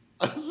license.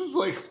 I was just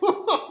like,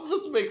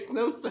 this makes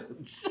no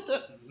sense.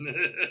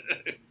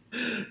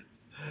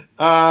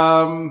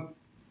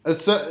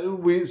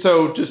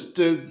 So just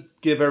to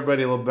give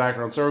everybody a little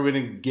background, sorry we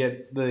didn't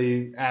get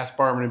the Ask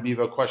Barman and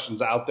Bevo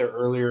questions out there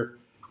earlier.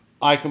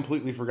 I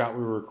completely forgot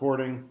we were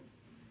recording.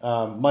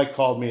 Mike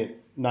called me at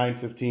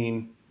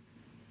 9:15,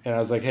 and I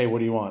was like, "Hey, what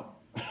do you want?"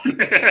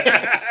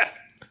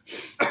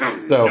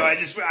 So no, I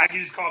can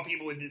just call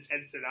people with this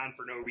headset on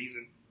for no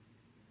reason.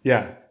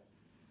 Yeah.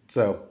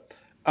 So,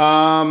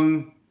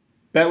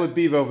 bet with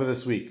Bevo for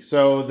this week.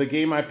 So the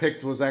game I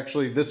picked was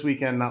actually this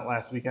weekend, not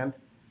last weekend.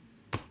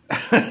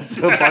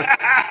 So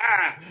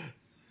I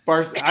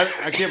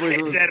can't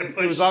believe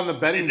it was on the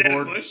betting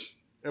board.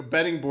 A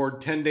betting board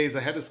 10 days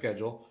ahead of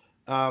schedule.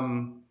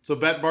 So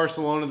bet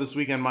Barcelona this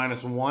weekend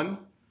 -1.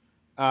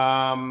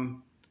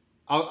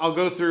 I'll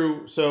go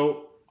through.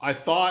 So I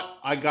thought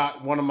I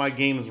got one of my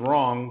games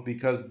wrong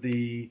because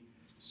the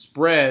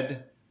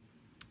spread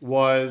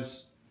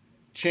was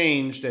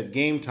changed at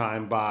game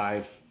time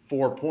by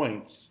 4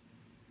 points.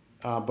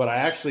 But I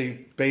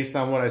actually, based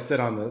on what I said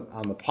on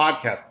the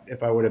podcast,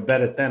 if I would have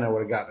bet it then, I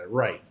would have gotten it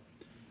right.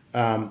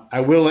 I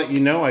will let you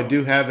know I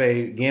do have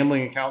a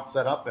gambling account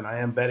set up, and I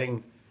am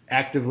betting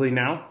actively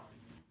now.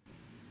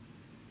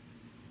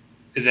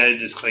 Is that a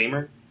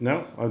disclaimer?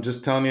 No, I'm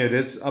just telling you it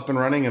is up and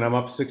running, and I'm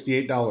up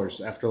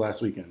 $68 after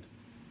last weekend.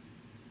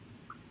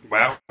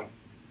 Wow.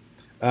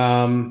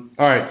 All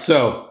right,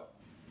 so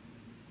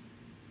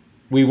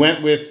we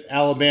went with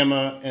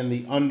Alabama and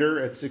the under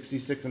at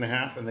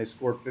 66.5, and they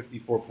scored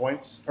 64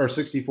 points,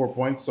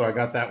 so I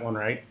got that one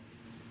right.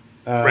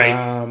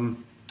 Right.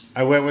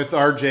 I went with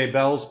RJ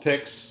Bell's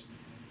picks,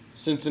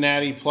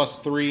 Cincinnati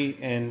 +3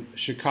 and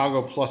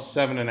Chicago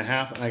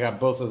 +7.5, and I got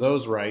both of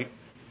those right.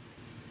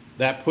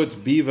 That puts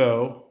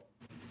Bevo.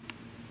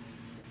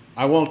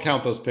 I won't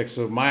count those picks,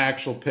 so my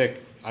actual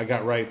pick I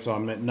got right, so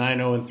I'm at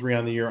 9-0-3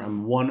 on the year.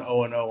 I'm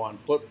 1-0-0 on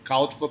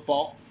college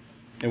football,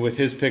 and with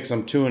his picks,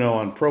 I'm 2-0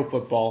 on pro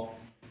football.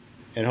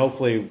 And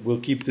hopefully, we'll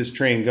keep this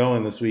train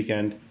going this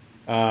weekend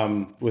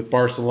with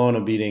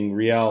Barcelona beating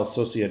Real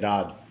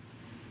Sociedad.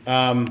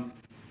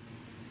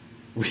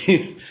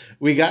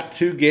 We got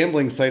 2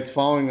 gambling sites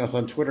following us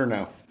on Twitter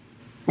now.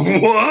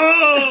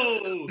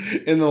 Whoa!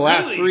 In the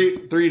last Really?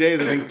 three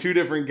days, I think 2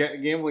 different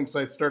gambling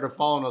sites started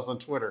following us on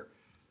Twitter.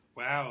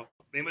 Wow.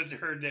 They must have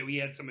heard that we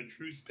had some of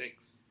Drew's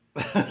picks.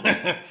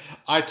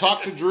 I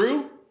talked to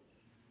Drew.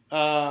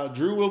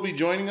 Drew will be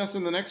joining us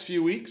in the next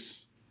few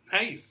weeks.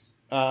 Nice.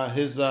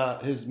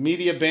 His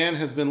media ban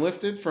has been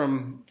lifted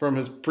from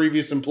his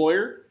previous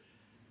employer.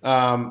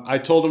 I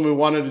told him we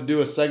wanted to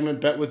do a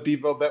segment, bet with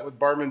Bevo, bet with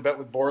Barman, bet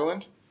with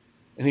Borland,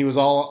 and he was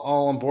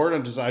all on board.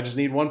 I just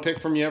need one pick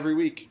from you every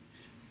week.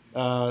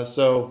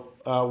 So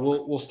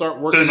we'll start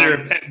working. So is there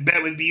a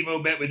bet with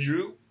Bevo, bet with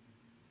Drew?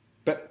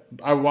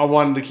 I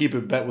wanted to keep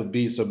it bet with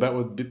B, so bet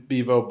with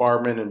Bevo,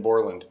 Barman, and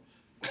Borland.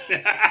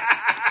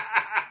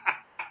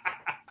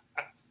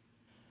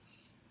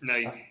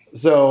 Nice.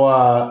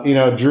 So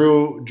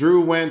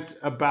Drew went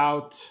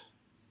about.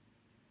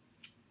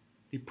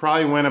 He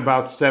probably went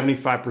about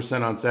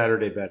 75% on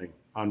Saturday betting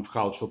on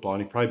college football,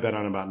 and he probably bet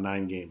on about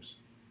 9 games.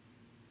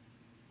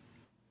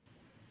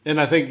 And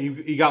I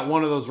think he got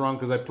one of those wrong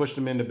because I pushed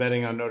him into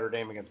betting on Notre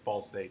Dame against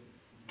Ball State.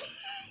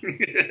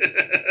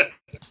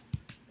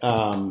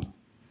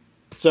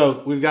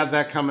 So we've got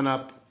that coming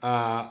up.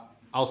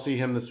 I'll see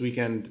him this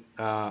weekend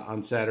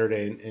on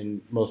Saturday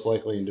and most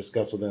likely and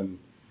discuss with him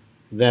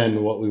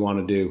then what we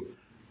want to do.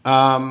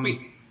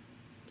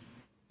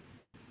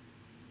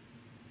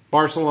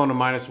 Barcelona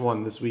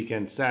 -1 this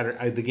weekend.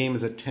 Saturday. The game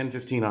is at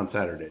 10:15 on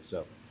Saturday.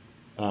 So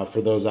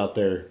for those out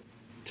there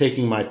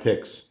taking my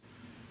picks.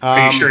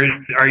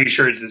 Are you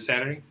sure it's this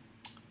Saturday?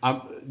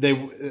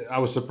 I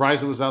was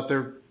surprised it was out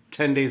there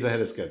 10 days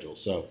ahead of schedule.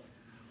 So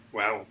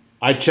wow.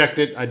 I checked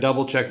it. I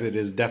double checked it. It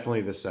is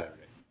definitely this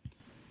Saturday.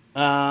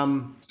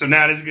 So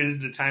not as good as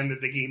the time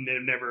that the game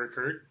never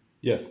occurred?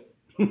 Yes.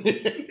 We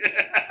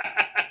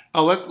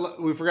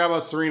forgot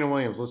about Serena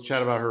Williams. Let's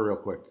chat about her real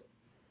quick.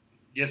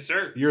 Yes,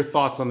 sir. Your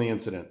thoughts on the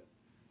incident?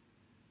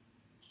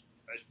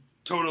 A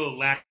total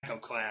lack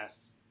of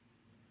class.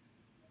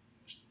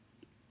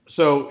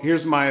 So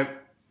here's my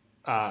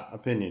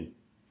opinion.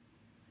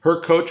 Her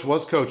coach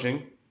was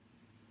coaching.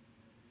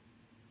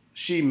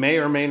 She may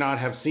or may not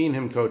have seen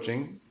him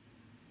coaching.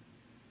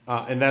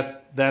 And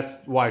that's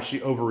why she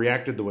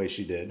overreacted the way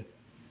she did.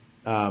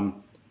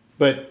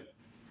 But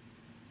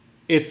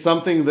it's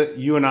something that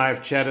you and I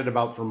have chatted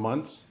about for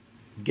months.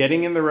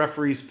 Getting in the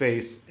referee's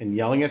face and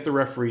yelling at the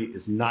referee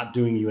is not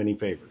doing you any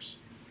favors.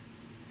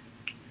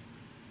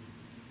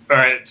 All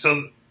right,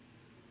 so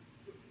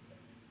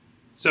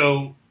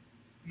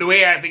the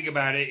way I think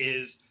about it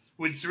is,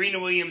 would Serena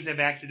Williams have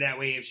acted that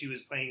way if she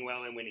was playing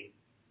well and winning?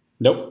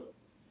 Nope.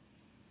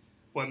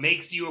 What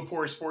makes you a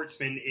poor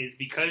sportsman is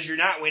because you're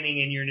not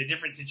winning and you're in a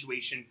different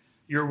situation,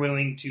 you're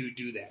willing to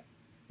do that.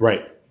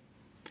 Right.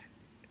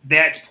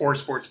 That's poor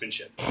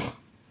sportsmanship.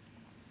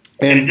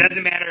 And it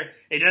doesn't matter.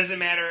 It doesn't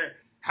matter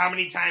how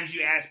many times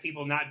you ask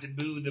people not to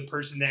boo the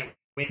person that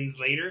wins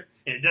later,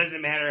 and it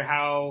doesn't matter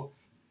how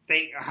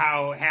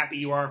happy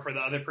you are for the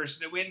other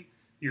person to win.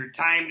 Your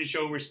time to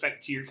show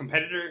respect to your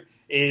competitor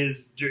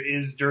is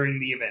during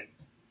the event.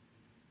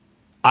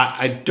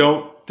 I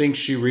don't think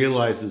she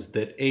realizes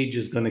that age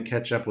is going to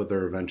catch up with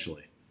her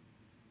eventually.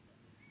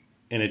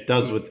 And it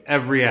does with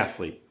every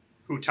athlete.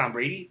 Who, Tom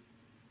Brady?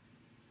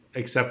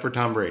 Except for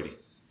Tom Brady.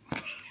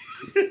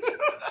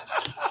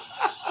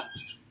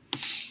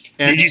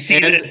 Did you see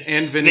that?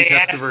 And Vinny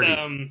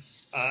Testaverde.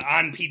 Asked,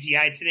 on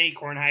PTI today,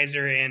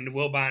 Kornheiser and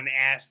Wilbon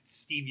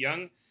asked Steve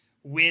Young,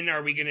 when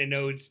are we going to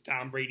know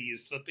Tom Brady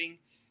is slipping?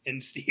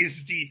 And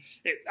Steve,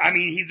 I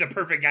mean, he's a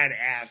perfect guy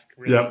to ask,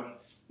 really. Yep.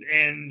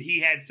 And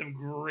he had some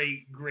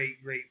great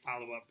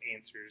follow-up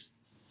answers.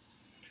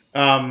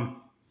 I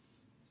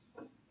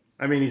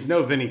mean, he's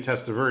no Vinny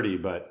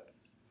Testaverde, but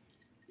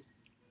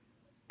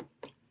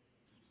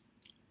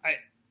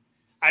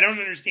I don't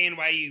understand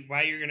why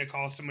you're going to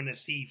call someone a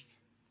thief.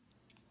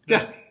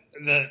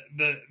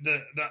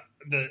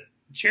 The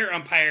chair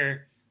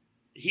umpire,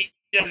 he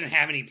doesn't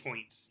have any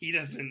points. He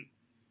doesn't.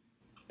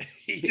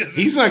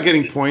 He's not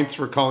getting points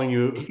for calling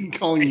you.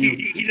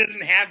 He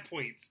doesn't have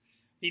points.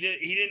 He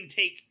didn't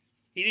take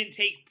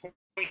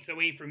points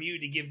away from you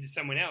to give to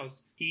someone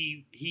else.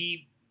 He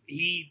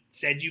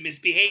said you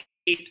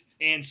misbehaved,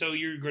 and so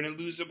you're going to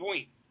lose a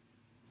point.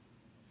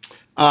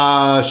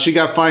 She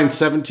got fined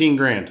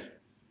 $17,000.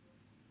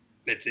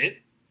 That's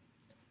it?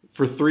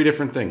 For 3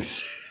 different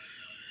things.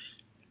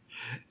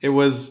 It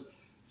was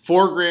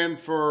 $4,000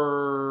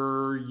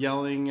 for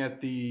yelling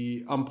at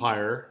the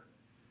umpire.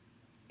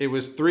 It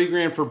was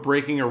 $3,000 for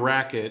breaking a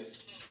racket,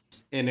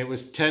 and it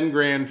was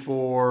 $10,000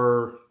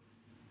 for,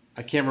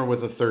 I can't remember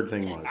what the third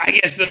thing was. I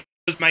guess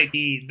those might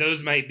be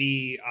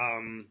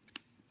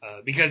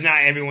because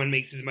not everyone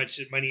makes as much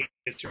money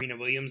as Serena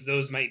Williams.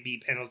 Those might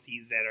be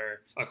penalties that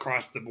are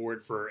across the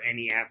board for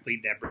any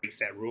athlete that breaks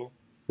that rule.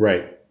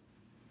 Right.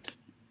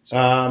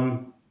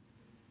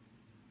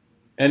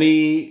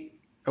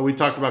 We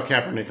talked about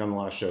Kaepernick on the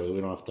last show.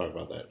 We don't have to talk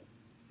about that.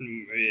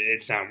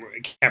 It's not.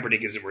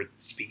 Kaepernick isn't worth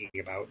speaking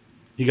about.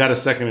 He got a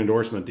second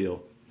endorsement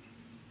deal.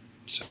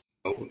 So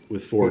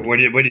with Ford. What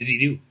does he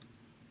do?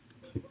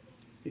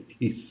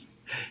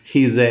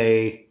 He's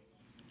a.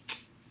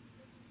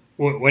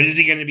 What is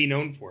he going to be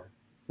known for?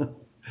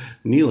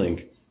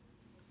 Kneeling.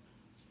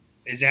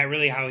 Is that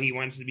really how he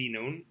wants to be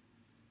known?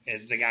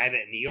 As the guy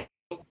that kneeled?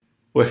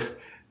 Well,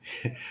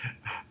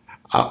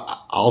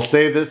 I'll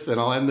say this and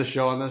I'll end the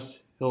show on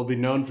this. He'll be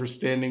known for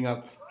standing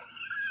up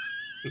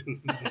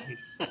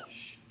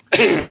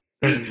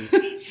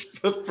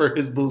for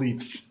his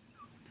beliefs.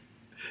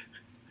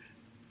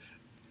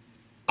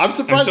 I'm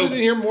surprised we didn't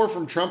hear more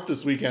from Trump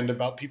this weekend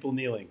about people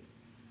kneeling.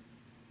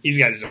 He's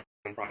got his own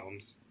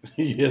problems.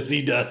 Yes,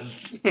 he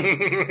does.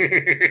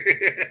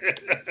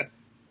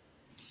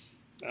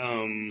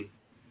 I'm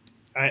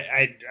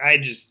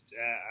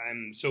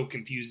so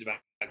confused about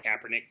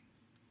Kaepernick.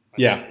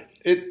 Yeah,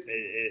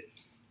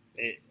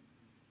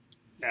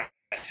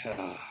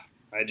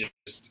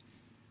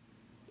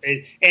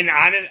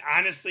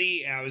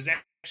 honestly, I was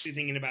actually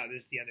thinking about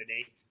this the other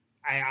day.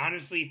 I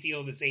honestly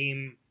feel the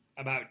same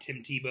about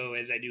Tim Tebow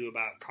as I do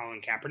about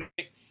Colin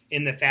Kaepernick,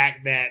 in the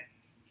fact that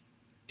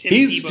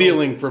he's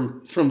stealing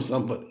from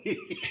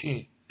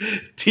somebody.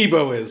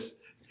 Tebow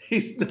is.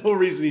 He's no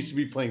reason he should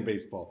be playing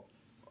baseball.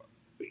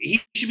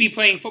 He should be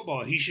playing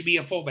football. He should be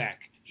a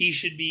fullback. He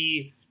should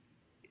be.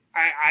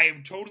 I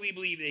totally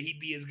believe that he'd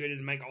be as good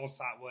as Mike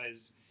Allstott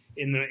was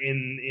in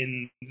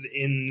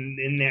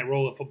that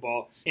role of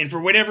football. And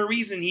for whatever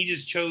reason, he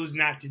just chose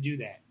not to do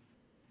that.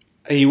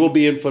 He will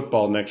be in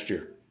football next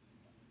year.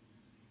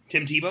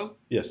 Tim Tebow?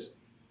 Yes.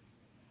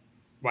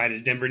 Why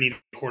does Denver need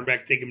a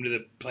quarterback to take him to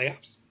the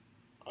playoffs?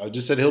 I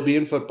just said he'll be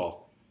in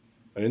football.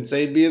 I didn't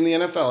say he'd be in the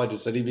NFL. I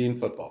just said he'd be in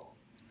football.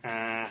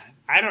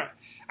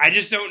 I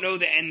just don't know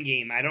the end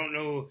game. I don't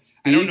know.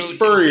 Steve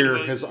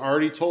Spurrier has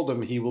already told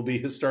him he will be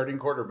his starting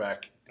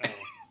quarterback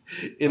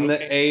in the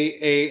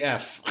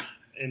AAF.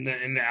 In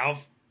the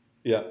ALF?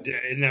 Yeah.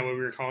 Isn't that what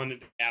we were calling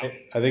it? ALF?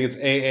 I think it's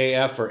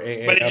AAF or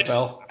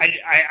AAFL.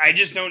 I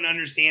just don't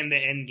understand the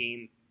end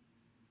game.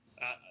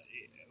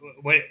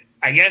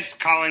 I guess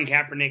Colin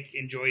Kaepernick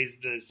enjoys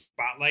the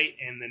spotlight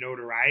and the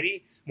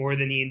notoriety more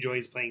than he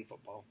enjoys playing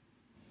football.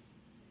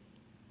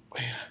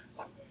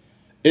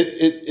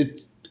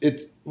 It's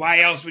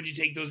why else would you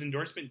take those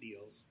endorsement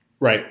deals?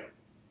 Right.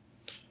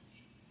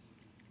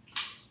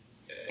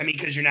 I mean,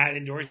 because you're not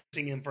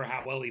endorsing him for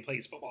how well he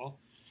plays football.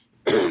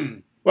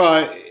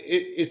 Well,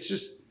 it's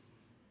just,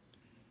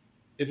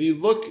 if you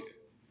look,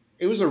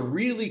 it was a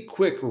really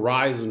quick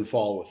rise and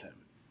fall with him.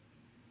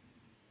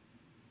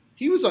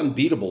 He was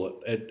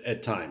unbeatable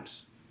at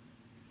times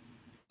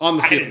on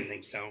the field. I didn't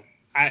think so.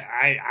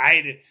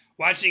 I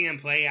watching him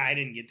play, I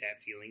didn't get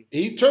that feeling.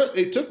 He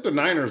took the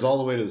Niners all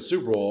the way to the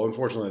Super Bowl.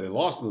 Unfortunately, they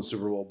lost in the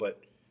Super Bowl,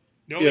 but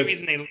the only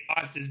reason they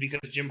lost is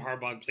because Jim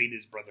Harbaugh played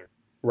his brother.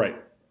 Right.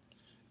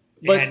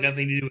 It had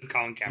nothing to do with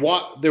Colin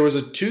Kaepernick. There was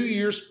a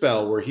 2-year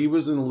spell where he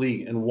was in the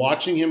league, and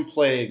watching him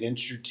play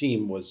against your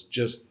team was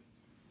just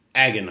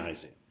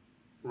agonizing.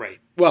 Right.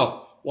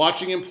 Well,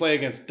 watching him play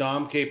against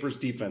Dom Capers'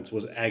 defense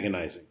was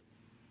agonizing.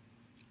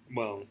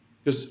 Well,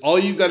 because all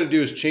you got to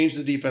do is change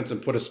the defense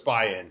and put a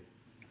spy in,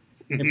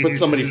 and put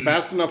somebody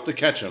fast enough to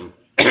catch him,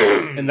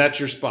 and that's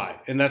your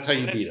spy, and that's how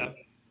you beat him.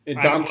 And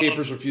Dom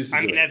Capers refused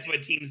to do it. That's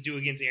what teams do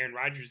against Aaron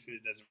Rodgers, and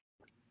it doesn't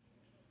work.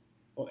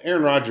 Well,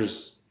 Aaron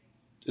Rodgers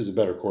is a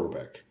better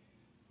quarterback.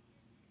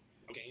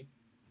 Okay,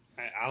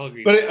 I'll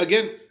agree. But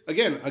again,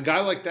 a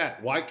guy like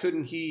that, why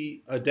couldn't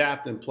he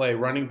adapt and play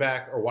running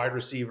back or wide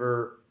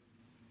receiver?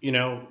 You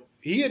know,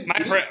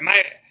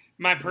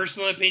 my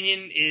personal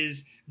opinion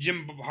is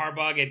Jim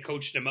Harbaugh had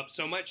coached him up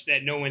so much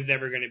that no one's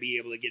ever going to be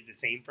able to get the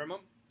same from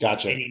him.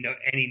 Gotcha. And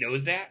he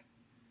knows that.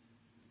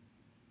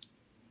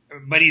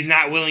 But he's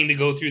not willing to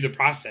go through the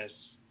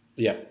process.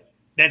 Yeah.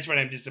 That's what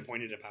I'm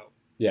disappointed about.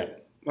 Yeah.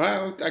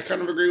 Well, I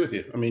kind of agree with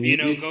you. I mean,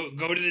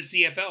 go to the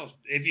CFL.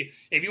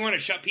 If you want to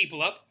shut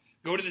people up,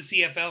 go to the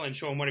CFL and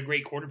show them what a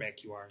great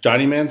quarterback you are.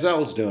 Johnny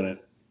Manziel's doing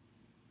it.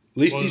 At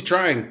least he's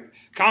trying.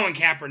 Colin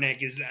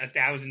Kaepernick is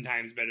 1,000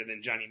 times better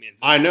than Johnny Manziel.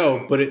 I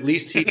know, but at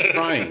least he's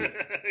trying.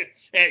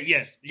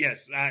 Yes.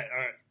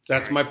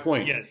 That's my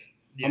point. Yes.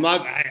 I'm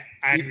not. I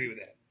agree with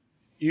that.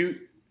 You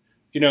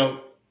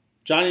know,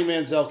 Johnny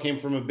Manziel came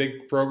from a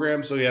big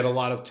program, so he had a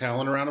lot of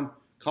talent around him.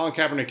 Colin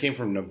Kaepernick came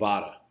from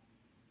Nevada.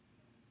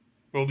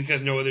 Well,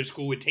 because no other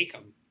school would take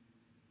him.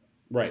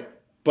 Right.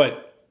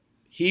 But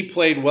he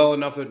played well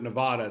enough at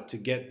Nevada to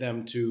get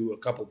them to a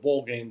couple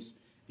bowl games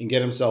and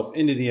get himself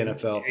into the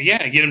NFL.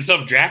 Yeah, get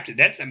himself drafted.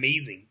 That's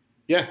amazing.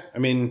 Yeah, I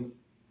mean,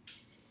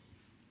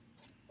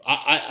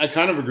 I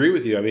kind of agree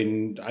with you. I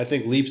mean, I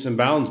think leaps and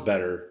bounds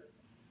better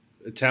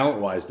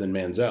talent-wise than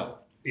Manziel.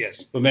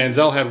 Yes. But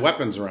Manziel had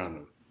weapons around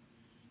him.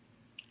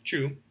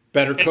 True.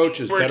 Better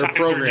coaches, better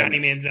programming. Johnny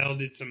Manziel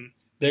did some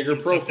bigger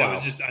profile. That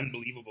was just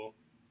unbelievable.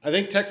 I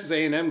think Texas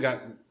A&M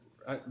got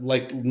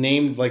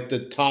named like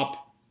the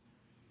top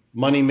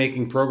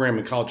money-making program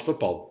in college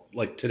football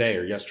like today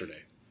or yesterday.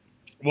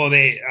 Well,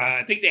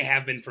 I think they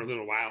have been for a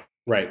little while.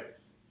 Right.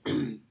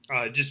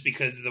 Just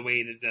because of the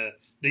way that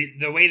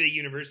the way the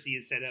university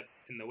is set up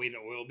and the way the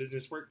oil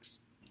business works.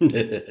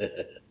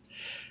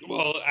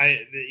 Well,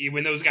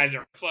 when those guys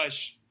are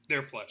flush,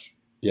 they're flush.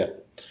 Yeah.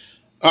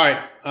 All right.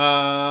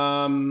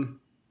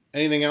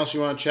 Anything else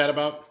you want to chat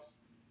about?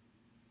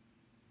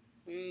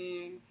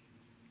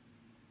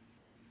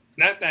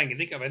 Not that I can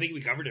think of. I think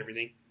we covered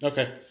everything.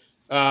 Okay.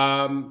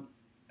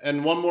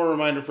 And one more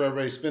reminder for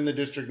everybody: Spin the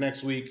District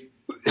next week.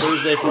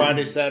 Thursday,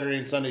 Friday, Saturday,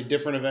 and Sunday,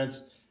 different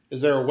events. Is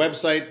there a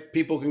website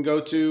people can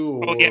go to?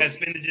 Or, oh, yeah,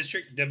 Spin the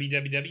District,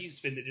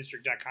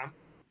 www.spinthedistrict.com.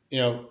 You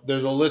know,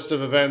 there's a list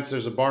of events.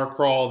 There's a bar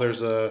crawl.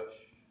 There's a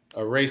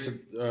race,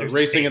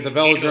 racing at the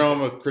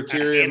velodrome, a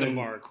criterium.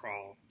 Handlebar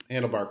crawl.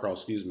 Handlebar crawl,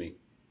 excuse me.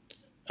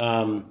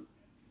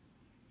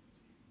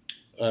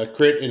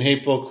 Crit in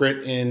Hapeville,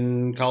 crit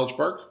in College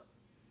Park.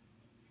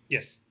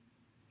 Yes.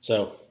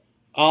 So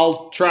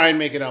I'll try and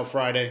make it out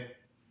Friday.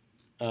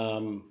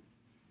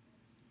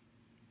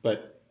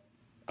 But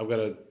I've got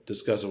to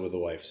discuss it with the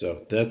wife.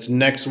 So that's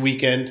next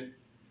weekend.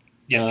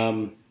 Yes.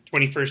 21st,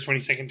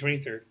 22nd,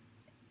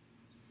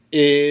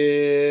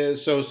 23rd.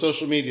 So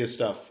social media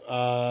stuff.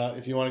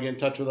 If you want to get in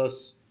touch with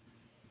us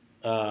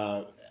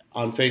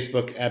on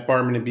Facebook at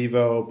Barman and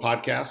Bevo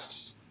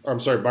Podcasts. Or I'm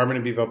sorry, Barman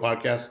and Bevo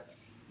Podcast.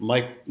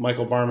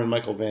 Michael Barman,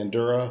 Michael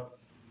Vandura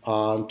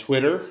on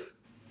Twitter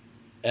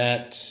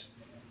at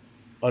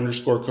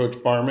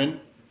 _Coach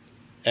Barman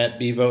at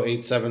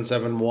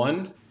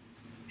Bevo8771.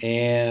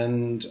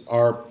 And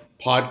our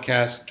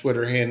podcast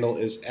Twitter handle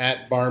is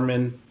at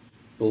Barman,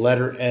 the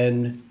letter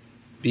N,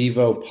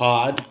 Bevo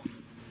Pod.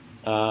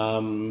 You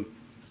can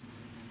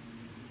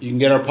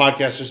get our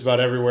podcast just about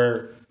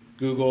everywhere.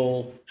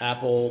 Google,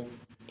 Apple,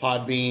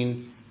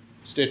 Podbean,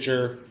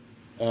 Stitcher.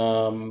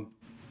 If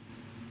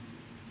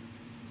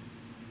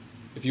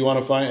you want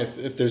to find,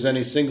 if there's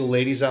any single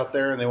ladies out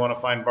there and they want to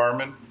find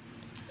Barman,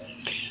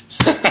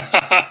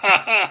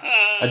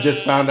 I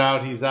just found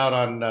out he's out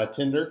on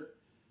Tinder.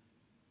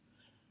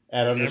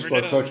 At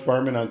 _Coach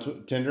Barman on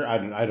Tinder.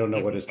 I don't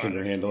know what his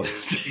Tinder handle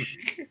is.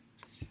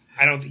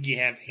 I don't think you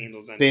have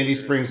handles on Sandy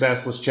Tinder. Springs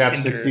Assless Chap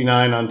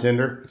 69 on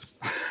Tinder.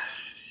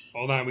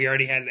 Hold on, we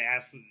already had the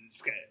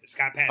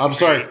Scott Patton. I'm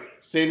sorry,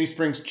 Sandy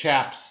Springs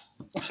Chaps.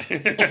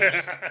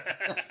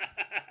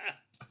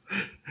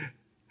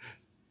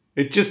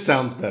 It just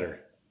sounds better.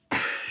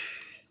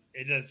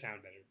 It does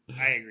sound better.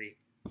 I agree.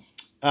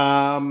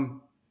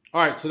 All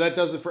right, so that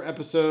does it for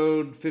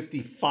episode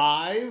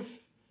 55.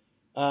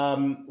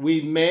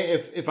 We may,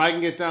 if I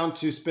can get down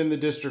to Spin the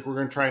District, we're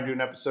going to try and do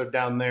an episode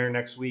down there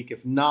next week.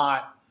 If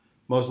not,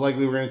 most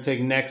likely we're going to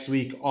take next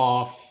week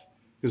off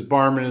because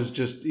Barman is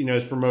just,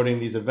 is promoting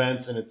these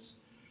events, and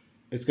it's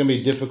going to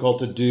be difficult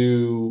to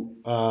do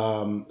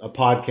a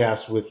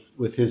podcast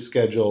with his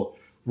schedule.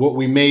 What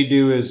we may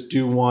do is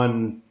do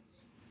one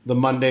the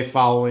Monday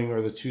following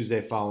or the Tuesday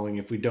following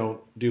if we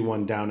don't do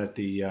one down at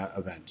the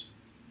event.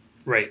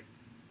 Right.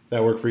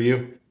 That work for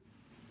you?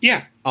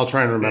 Yeah. I'll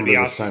try and remember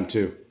this time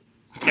too.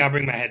 Yeah, I'll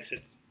bring my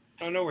headsets.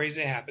 Oh, no worries.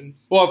 It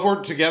happens. Well, if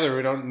we're together,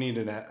 we don't need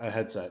a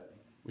headset.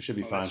 We should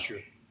be fine. That's true.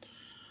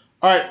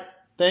 All right.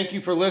 Thank you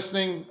for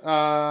listening.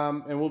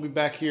 And we'll be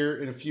back here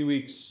in a few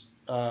weeks.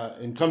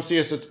 And come see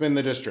us at Spin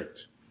the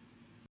District.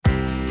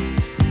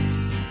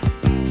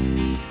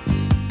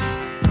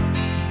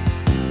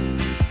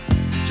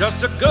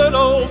 Just a good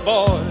old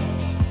boy,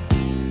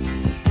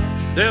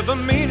 never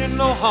meaning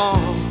no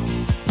harm.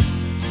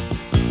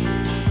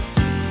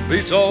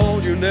 Beats all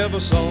you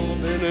never saw,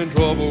 been in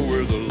trouble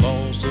with the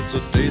law since the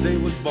day they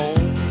was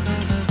born.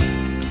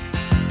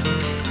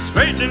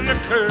 Straightening the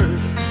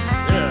curves,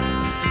 yeah,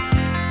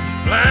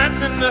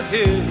 flattening the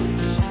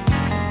hills.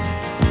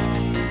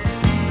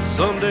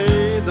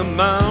 Someday the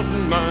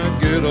mountain might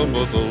get 'em,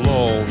 but the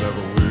law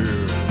never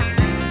will.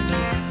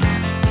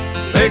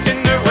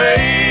 Making their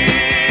way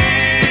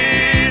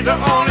the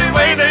only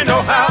way they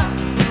know how.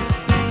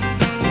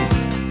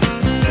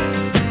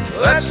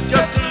 That's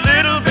just a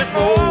little bit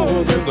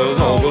more than the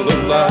law will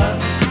allow.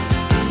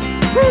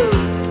 Woo!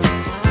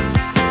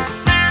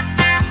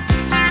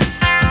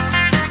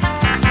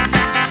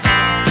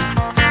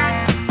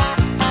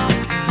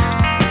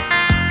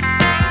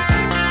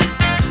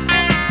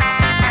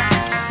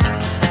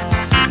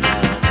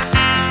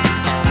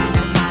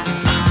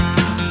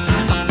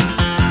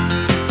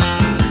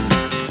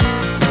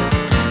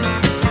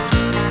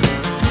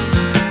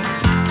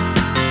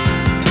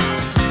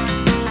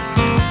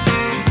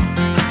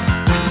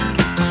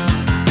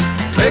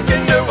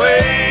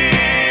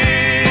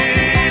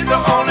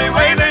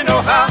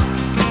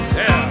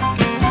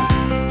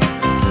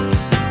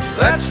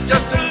 That's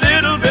just a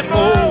little bit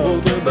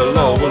more than the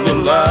law will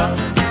allow.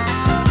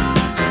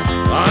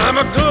 I'm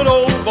a good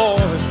old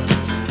boy.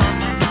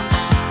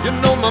 You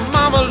know my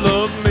mama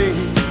loved me,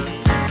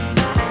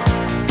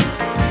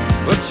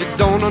 but she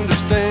don't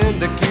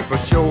understand. They keep a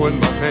show in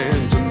my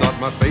hands and not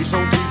my face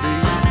on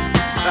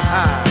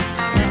TV.